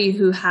somebody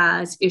who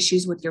has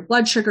issues with your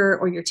blood sugar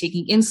or you're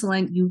taking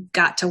insulin, you've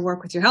got to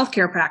work with your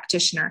healthcare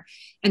practitioner.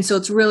 And so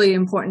it's really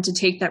important to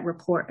take that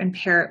report and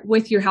pair it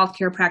with your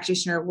healthcare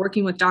practitioner,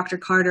 working with Dr.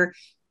 Carter,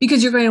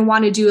 because you're going to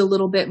want to do a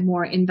little bit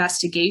more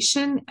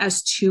investigation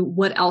as to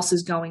what else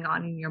is going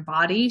on in your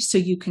body so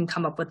you can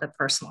come up with a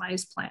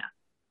personalized plan.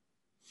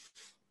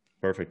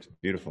 Perfect.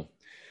 Beautiful.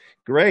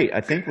 Great.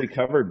 I think we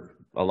covered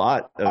a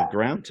lot of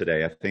ground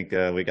today. I think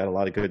we got a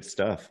lot of good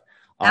stuff.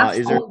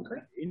 Is there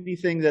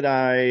anything that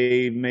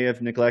I may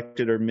have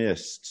neglected or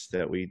missed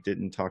that we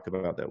didn't talk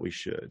about that we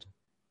should?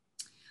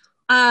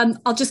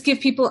 I'll just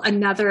give people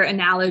another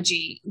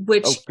analogy,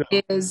 which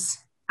is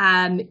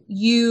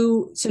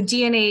so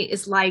DNA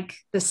is like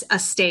a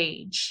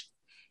stage,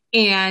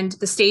 and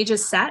the stage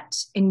is set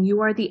and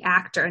you are the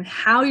actor, and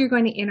how you're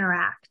going to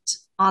interact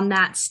on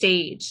that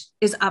stage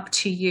is up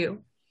to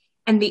you.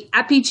 And the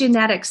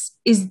epigenetics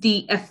is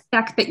the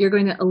effect that you're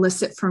going to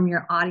elicit from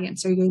your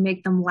audience. Are you going to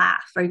make them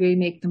laugh? Are you going to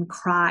make them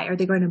cry? Are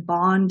they going to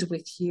bond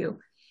with you?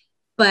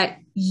 But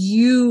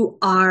you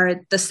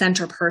are the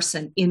center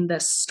person in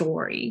this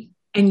story,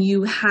 and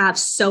you have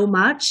so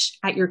much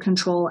at your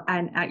control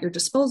and at your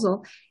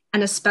disposal.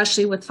 And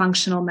especially with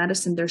functional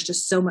medicine, there's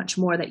just so much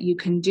more that you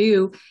can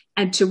do,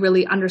 and to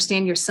really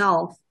understand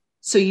yourself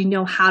so you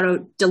know how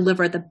to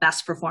deliver the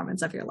best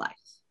performance of your life.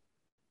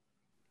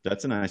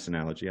 That's a nice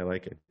analogy. I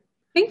like it.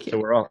 Thank you. So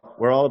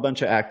we're all a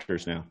bunch of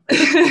actors now.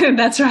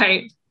 That's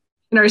right.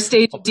 In our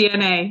stage of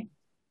DNA.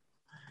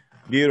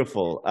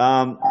 Beautiful.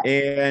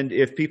 And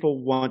if people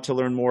want to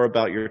learn more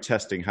about your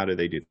testing, how do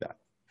they do that?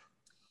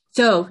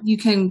 So you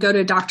can go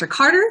to Dr.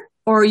 Carter,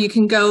 or you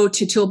can go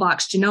to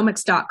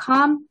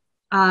toolboxgenomics.com.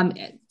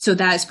 So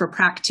that is for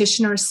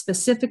practitioners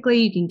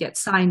specifically. You can get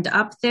signed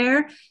up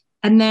there.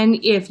 And then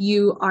if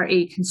you are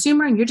a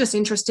consumer and you're just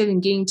interested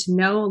in getting to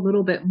know a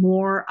little bit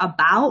more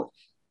about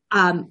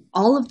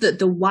all of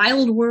the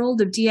wild world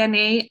of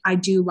DNA, I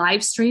do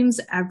live streams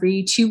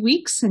every 2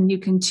 weeks, and you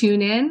can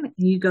tune in. And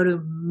you go to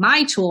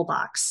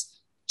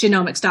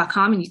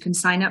mytoolboxgenomics.com and you can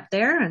sign up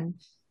there. And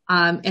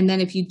then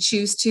if you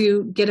choose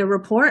to get a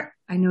report,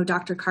 I know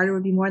Dr. Carter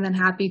would be more than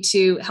happy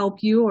to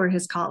help you or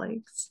his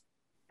colleagues.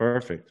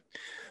 Perfect.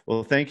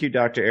 Well, thank you,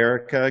 Dr.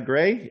 Erica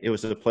Gray. It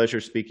was a pleasure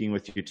speaking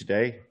with you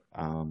today.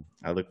 I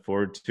look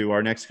forward to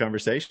our next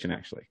conversation,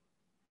 actually.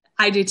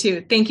 I do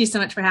too. Thank you so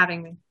much for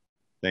having me.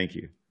 Thank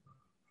you.